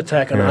precision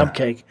attack on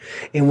Abqaiq,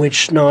 in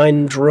which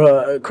 9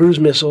 cruise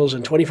missiles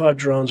and 25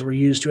 drones were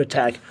used to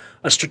attack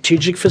a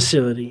strategic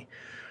facility,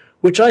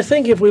 which I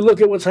think if we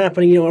look at what's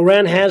happening,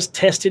 Iran has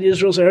tested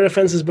Israel's air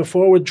defenses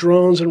before with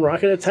drones and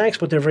rocket attacks,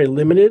 but they're very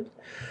limited.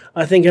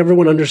 I think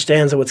everyone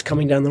understands that what's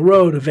coming down the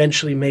road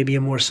eventually may be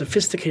a more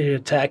sophisticated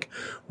attack,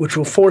 which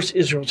will force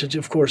Israel to,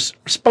 of course,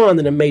 respond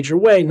in a major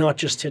way, not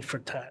just tit for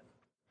tat.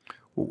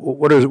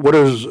 What does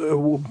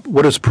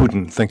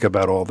Putin think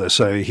about all this?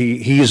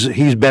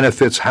 He's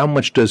benefits. How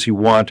much does he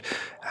want?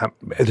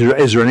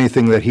 Is there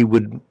anything that he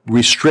would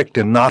restrict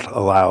and not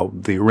allow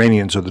the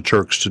Iranians or the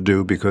Turks to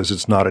do because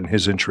it's not in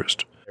his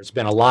interest? There's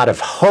been a lot of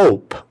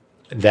hope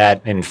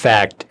that, in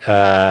fact,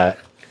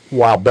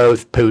 while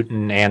both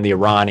Putin and the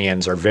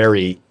Iranians are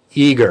very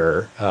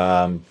eager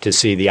to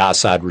see the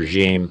Assad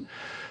regime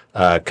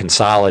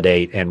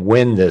consolidate and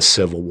win this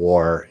civil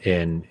war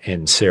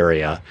in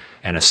Syria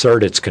and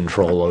assert its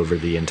control over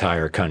the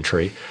entire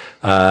country,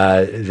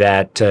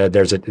 that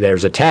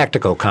there's a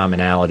tactical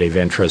commonality of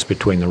interest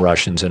between the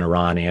Russians and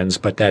Iranians,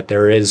 but that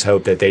there is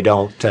hope that they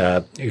don't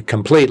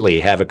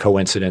completely have a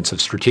coincidence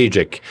of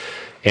strategic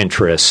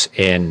interests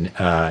in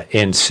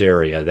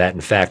Syria, that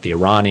in fact the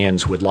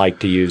Iranians would like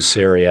to use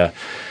Syria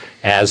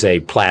as a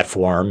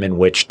platform in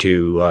which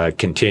to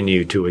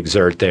continue to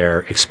exert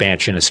their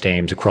expansionist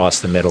aims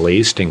across the Middle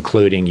East,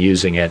 including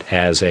using it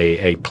as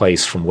a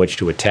place from which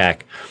to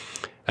attack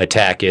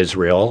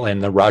Israel.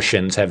 And the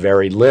Russians have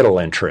very little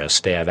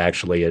interest. They have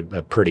actually a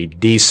pretty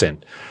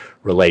decent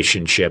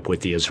relationship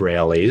with the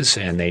Israelis,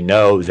 and they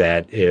know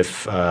that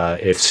if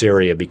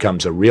Syria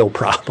becomes a real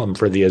problem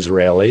for the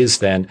Israelis,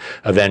 then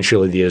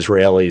eventually the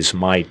Israelis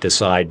might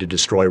decide to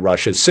destroy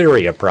Russia's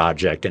Syria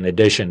project in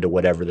addition to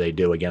whatever they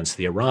do against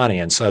the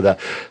Iranians. So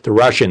the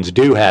Russians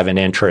do have an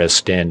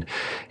interest in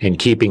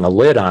keeping a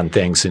lid on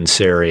things in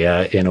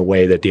Syria in a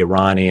way that the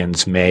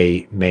Iranians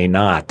may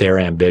not. Their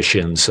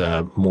ambitions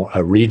more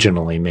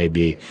regionally may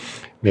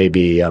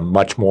be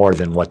much more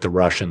than what the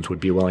Russians would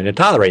be willing to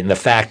tolerate. And the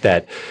fact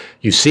that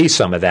you see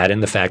some of that in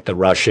the fact the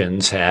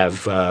Russians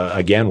have,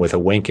 again, with a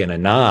wink and a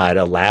nod,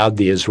 allowed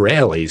the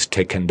Israelis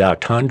to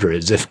conduct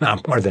hundreds, if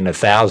not more than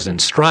 1,000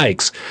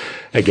 strikes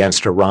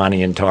against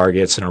Iranian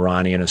targets and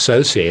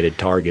Iranian-associated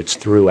targets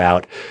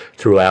throughout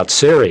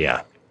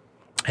Syria.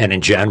 And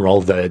in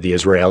general, the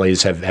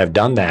Israelis have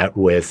done that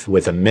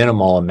with a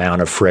minimal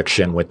amount of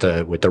friction with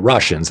the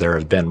Russians. There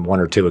have been 1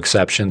 or 2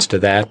 exceptions to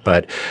that,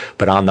 but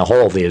on the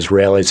whole, the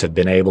Israelis have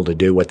been able to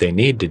do what they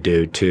need to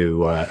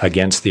do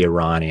against the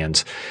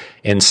Iranians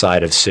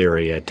inside of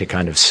Syria to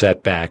kind of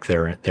set back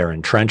their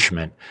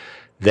entrenchment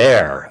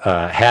there.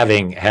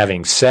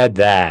 Having said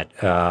that,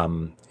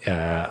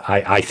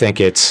 I think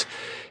it's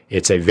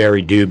a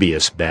very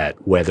dubious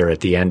bet whether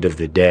at the end of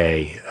the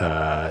day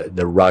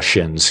the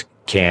Russians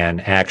can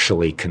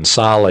actually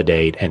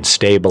consolidate and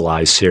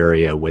stabilize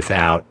Syria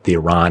without the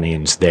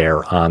Iranians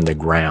there on the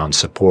ground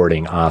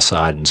supporting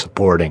Assad and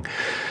supporting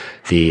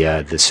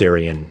the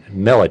Syrian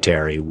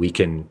military. We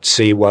can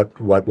see what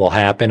will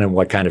happen and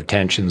what kind of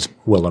tensions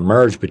will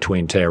emerge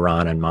between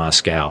Tehran and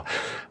Moscow.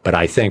 But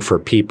I think for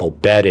people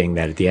betting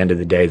that at the end of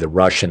the day the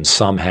Russians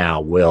somehow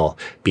will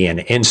be an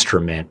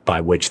instrument by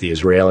which the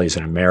Israelis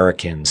and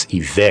Americans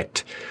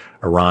evict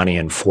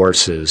Iranian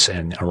forces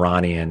and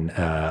Iranian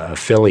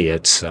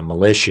affiliates,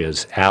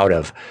 militias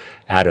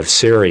out of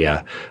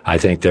Syria, I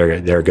think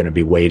they're going to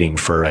be waiting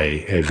for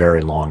a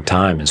very long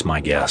time, is my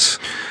guess.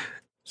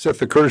 Seth,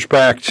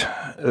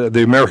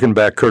 the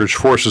American-backed Kurdish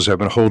forces have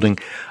been holding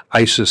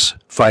ISIS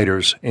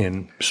fighters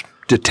in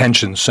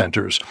detention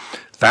centers,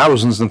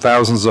 thousands and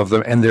thousands of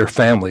them and their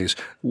families.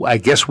 I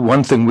guess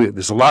one thing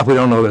there's a lot we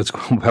don't know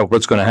about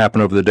what's going to happen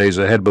over the days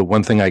ahead, but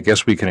one thing I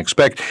guess we can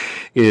expect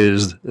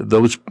is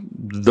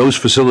those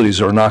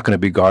facilities are not going to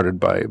be guarded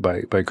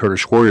by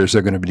Kurdish warriors.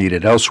 They're going to be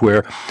needed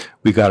elsewhere.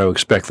 We got to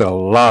expect that a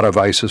lot of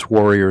ISIS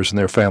warriors and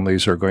their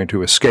families are going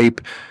to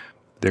escape.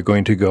 They're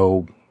going to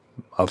go,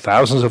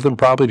 thousands of them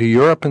probably, to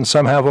Europe, and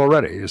some have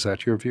already. Is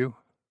that your view?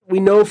 We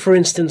know, for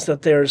instance,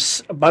 that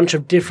there's a bunch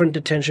of different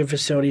detention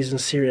facilities in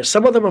Syria.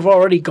 Some of them have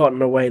already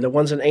gotten away, the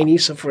ones in Ain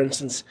Issa, for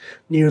instance,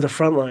 near the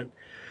front line.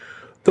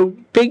 The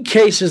big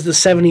case is the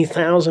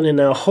 70,000 in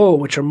Al Hol,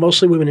 which are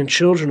mostly women and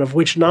children, of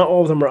which not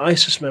all of them are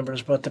ISIS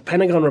members. But the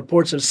Pentagon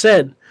reports have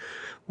said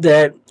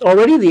that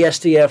already the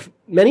SDF,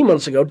 many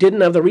months ago,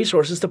 didn't have the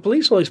resources to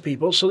police all these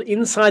people. So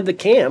inside the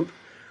camp,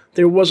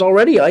 there was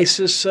already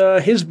ISIS,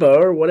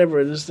 Hizbah, or whatever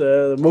it is,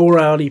 the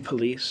morality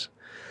police.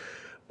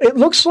 It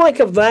looks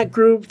like of that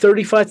group,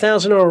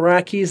 35,000 are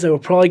Iraqis. They will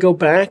probably go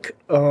back,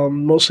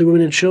 mostly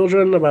women and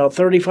children. About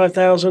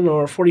 35,000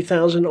 or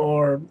 40,000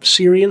 are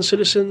Syrian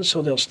citizens,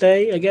 so they'll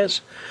stay, I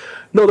guess.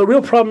 No, the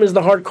real problem is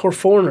the hardcore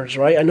foreigners,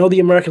 right? I know the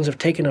Americans have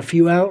taken a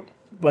few out,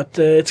 but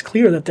it's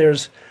clear that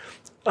there's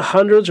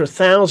hundreds or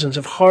thousands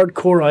of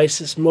hardcore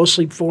ISIS,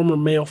 mostly former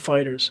male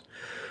fighters,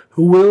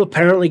 who will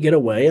apparently get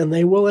away, and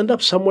they will end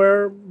up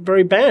somewhere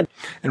very bad.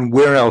 And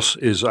where else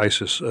is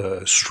ISIS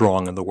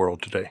strong in the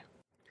world today?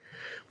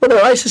 Well, there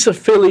are ISIS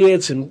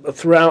affiliates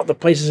throughout the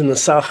places in the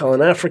Sahel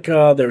in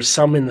Africa. There's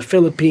some in the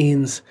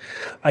Philippines.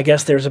 I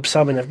guess there's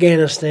some in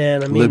Afghanistan.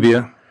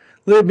 Libya.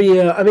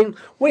 I mean,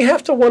 we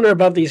have to wonder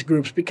about these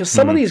groups because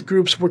some of these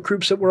groups were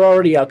groups that were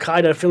already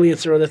Al-Qaeda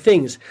affiliates or other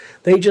things.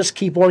 They just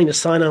keep wanting to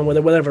sign on with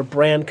whatever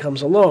brand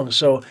comes along.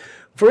 So,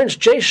 for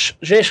instance,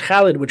 Jaish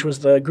Khalid, which was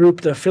the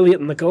group, the affiliate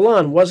in the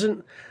Golan,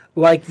 wasn't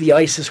like the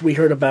ISIS we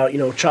heard about,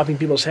 chopping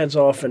people's heads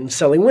off and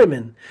selling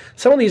women.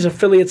 Some of these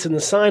affiliates in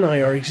the Sinai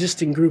are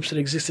existing groups that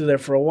existed there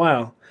for a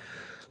while.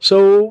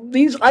 So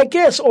I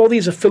guess all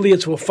these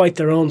affiliates will fight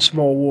their own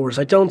small wars.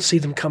 I don't see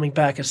them coming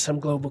back as some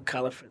global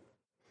caliphate.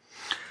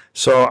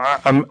 So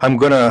I'm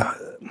going to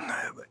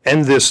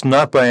end this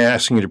not by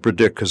asking you to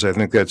predict, because I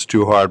think that's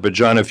too hard. But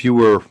John, if you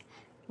were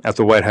at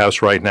the White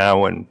House right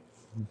now and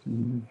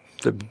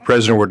the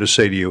president were to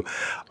say to you,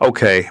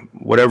 okay,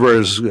 whatever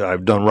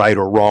I've done right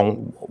or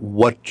wrong,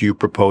 what do you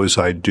propose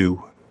I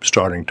do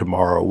starting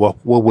tomorrow?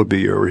 What would be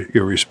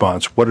your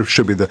response? What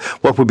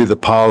would be the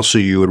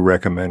policy you would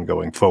recommend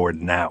going forward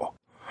now?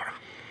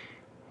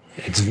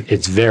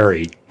 It's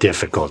very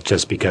difficult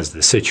just because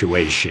the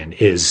situation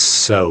is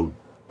so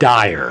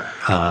dire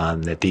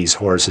that these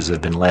horses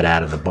have been let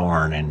out of the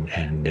barn,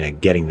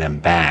 and getting them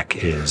back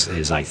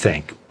is I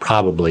think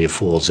probably a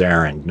fool's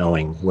errand,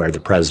 knowing where the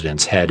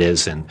president's head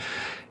is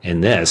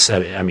in this.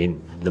 I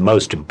mean, the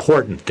most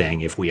important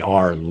thing, if we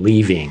are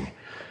leaving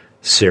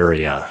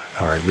Syria,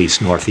 or at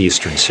least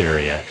northeastern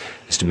Syria,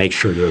 is to make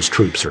sure those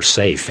troops are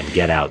safe and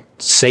get out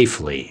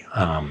safely.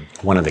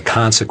 One of the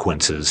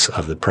consequences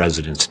of the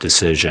president's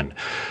decision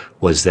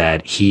was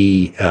that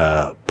he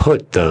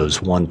put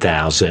those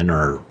 1,000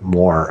 or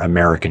more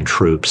American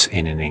troops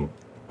in an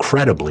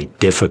incredibly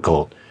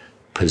difficult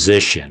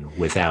position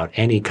without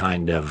any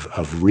kind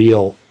of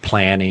real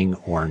planning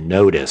or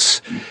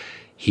notice.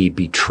 He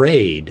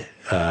betrayed,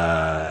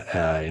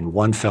 in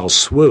one fell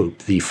swoop,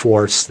 the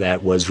force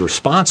that was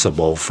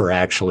responsible for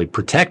actually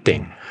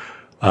protecting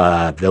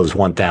those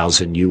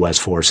 1,000 U.S.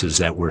 forces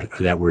that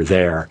were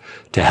there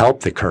to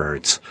help the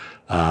Kurds.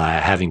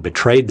 Having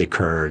betrayed the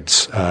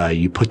Kurds,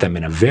 you put them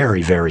in a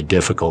very, very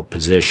difficult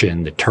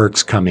position. The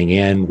Turks coming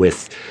in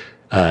with,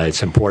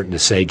 it's important to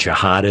say,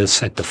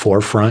 jihadists at the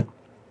forefront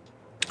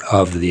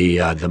of the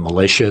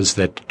militias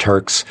that the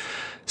Turks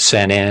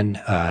sent in.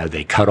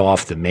 They cut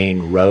off the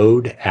main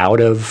road out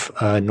of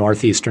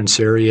northeastern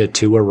Syria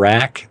to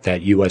Iraq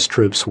that U.S.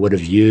 troops would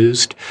have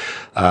used.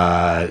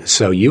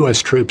 So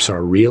U.S. troops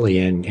are really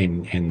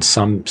in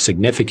some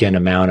significant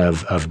amount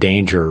of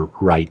danger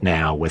right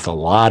now, with a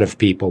lot of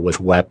people with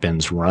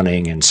weapons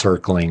running and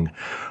circling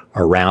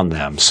around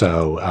them.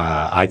 So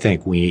I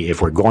think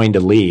if we're going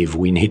to leave,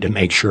 we need to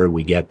make sure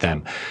we get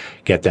them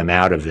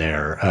out of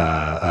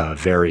there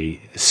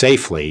very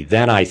safely.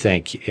 Then I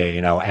think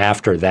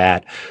after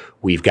that,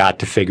 we've got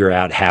to figure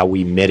out how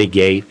we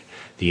mitigate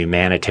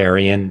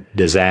humanitarian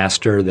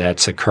disaster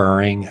that's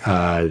occurring,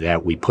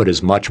 that we put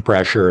as much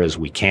pressure as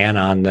we can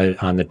on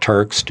the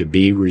Turks to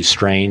be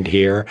restrained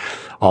here.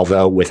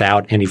 Although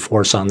without any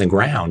force on the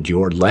ground,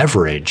 your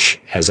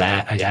leverage has,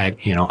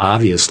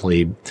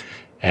 obviously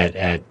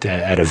at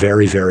a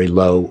very, very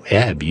low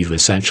ebb. You've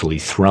essentially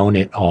thrown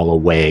it all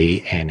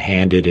away and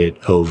handed it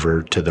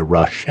over to the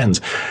Russians,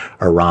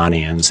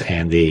 Iranians,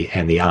 and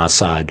the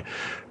Assad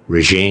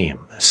regime.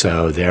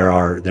 So there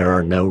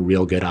are no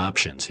real good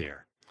options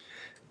here.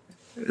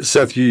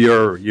 Seth,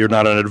 you're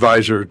not an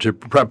advisor to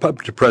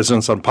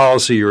presidents on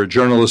policy. You're a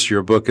journalist.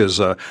 Your book is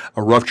a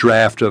rough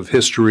draft of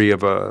history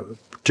of a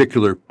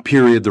particular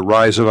period, the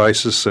rise of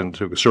ISIS, and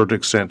to a certain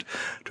extent,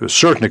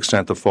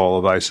 the fall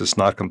of ISIS.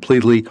 Not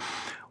completely.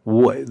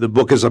 The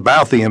book is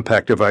about the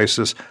impact of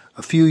ISIS.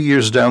 A few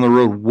years down the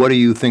road, what do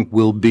you think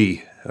will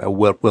be,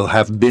 what will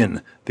have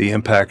been the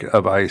impact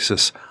of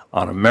ISIS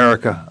on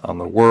America, on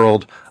the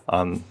world,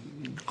 on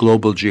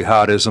global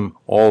jihadism,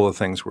 all the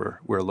things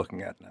we're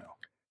looking at now?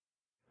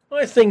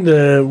 I think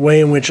the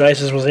way in which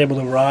ISIS was able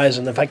to rise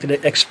and the fact that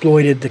it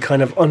exploited the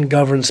kind of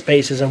ungoverned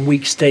spaces and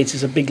weak states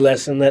is a big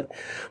lesson that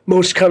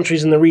most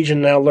countries in the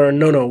region now learn,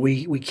 no,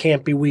 we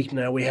can't be weak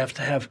now. We have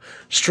to have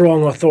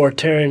strong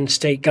authoritarian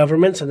state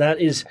governments. And that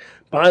is,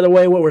 by the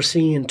way, what we're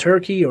seeing in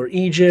Turkey or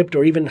Egypt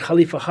or even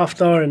Khalifa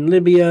Haftar in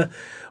Libya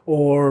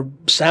or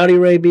Saudi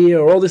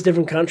Arabia or all these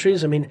different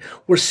countries. I mean,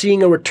 we're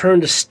seeing a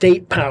return to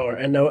state power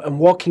and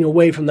walking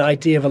away from the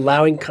idea of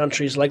allowing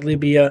countries like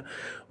Libya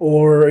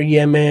or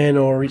Yemen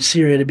or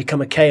Syria to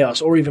become a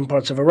chaos, or even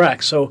parts of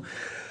Iraq. So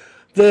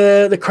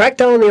the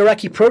crackdown on the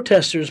Iraqi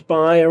protesters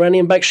by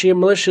Iranian-backed Shia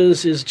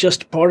militias is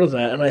just part of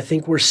that. And I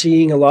think we're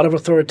seeing a lot of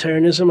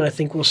authoritarianism. I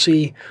think we'll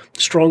see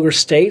stronger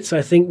states.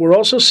 I think we're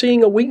also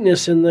seeing a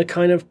weakness in the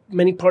kind of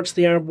many parts of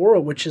the Arab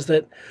world, which is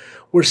that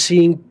we're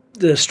seeing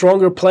the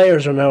stronger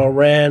players are now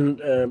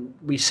Iran,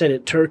 we said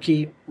it,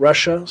 Turkey,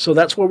 Russia. So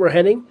that's where we're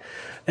heading.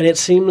 And it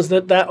seems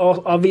that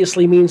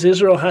obviously means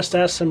Israel has to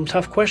ask some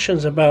tough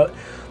questions about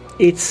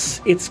it's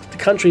the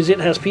countries it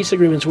has peace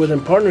agreements with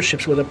and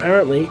partnerships with,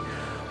 apparently,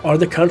 are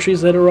the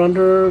countries that are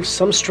under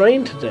some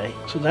strain today.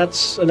 So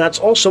that's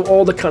also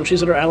all the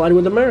countries that are allied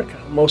with America,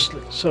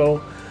 mostly.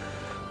 So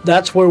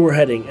that's where we're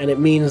heading, and it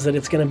means that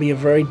it's going to be a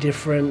very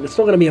different, it's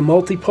not going to be a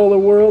multipolar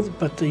world,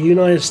 but the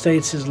United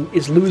States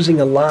is losing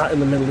a lot in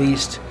the Middle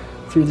East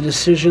through the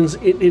decisions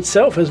it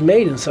itself has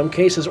made in some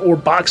cases, or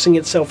boxing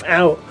itself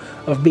out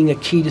of being a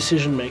key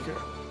decision maker.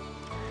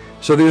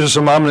 So these are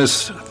some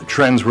ominous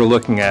trends we're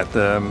looking at.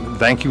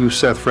 Thank you,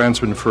 Seth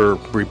Franzman, for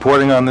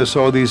reporting on this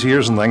all these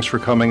years, and thanks for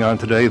coming on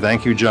today.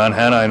 Thank you, John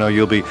Hanna. I know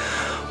you'll be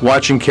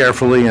watching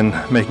carefully and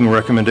making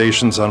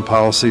recommendations on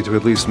policy to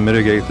at least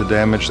mitigate the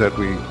damage that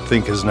we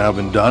think has now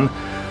been done.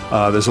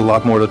 There's a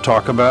lot more to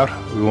talk about.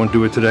 We won't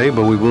do it today,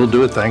 but we will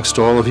do it thanks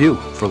to all of you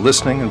for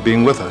listening and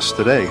being with us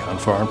today on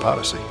Foreign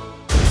Policy.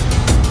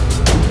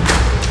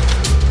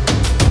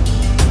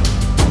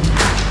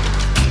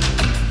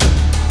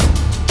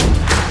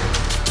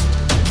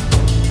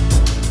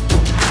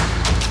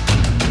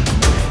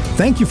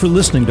 Thank you for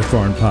listening to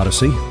Foreign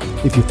Policy.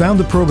 If you found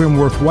the program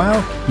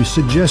worthwhile, we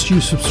suggest you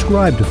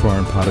subscribe to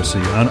Foreign Policy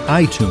on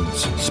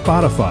iTunes,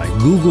 Spotify,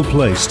 Google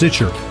Play,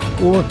 Stitcher,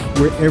 or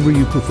wherever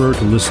you prefer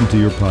to listen to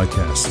your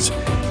podcasts.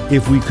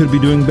 If we could be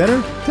doing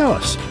better, tell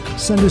us.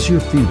 Send us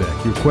your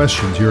feedback, your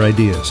questions, your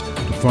ideas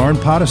to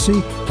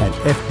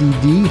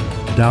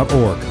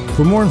foreignpolicy@fdd.org.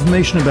 For more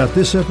information about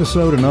this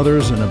episode and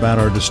others and about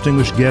our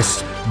distinguished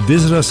guests,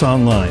 visit us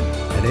online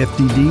at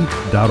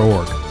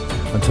fdd.org.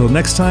 Until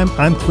next time,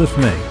 I'm Cliff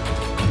May.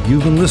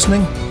 You've been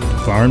listening to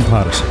Foreign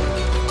Policy.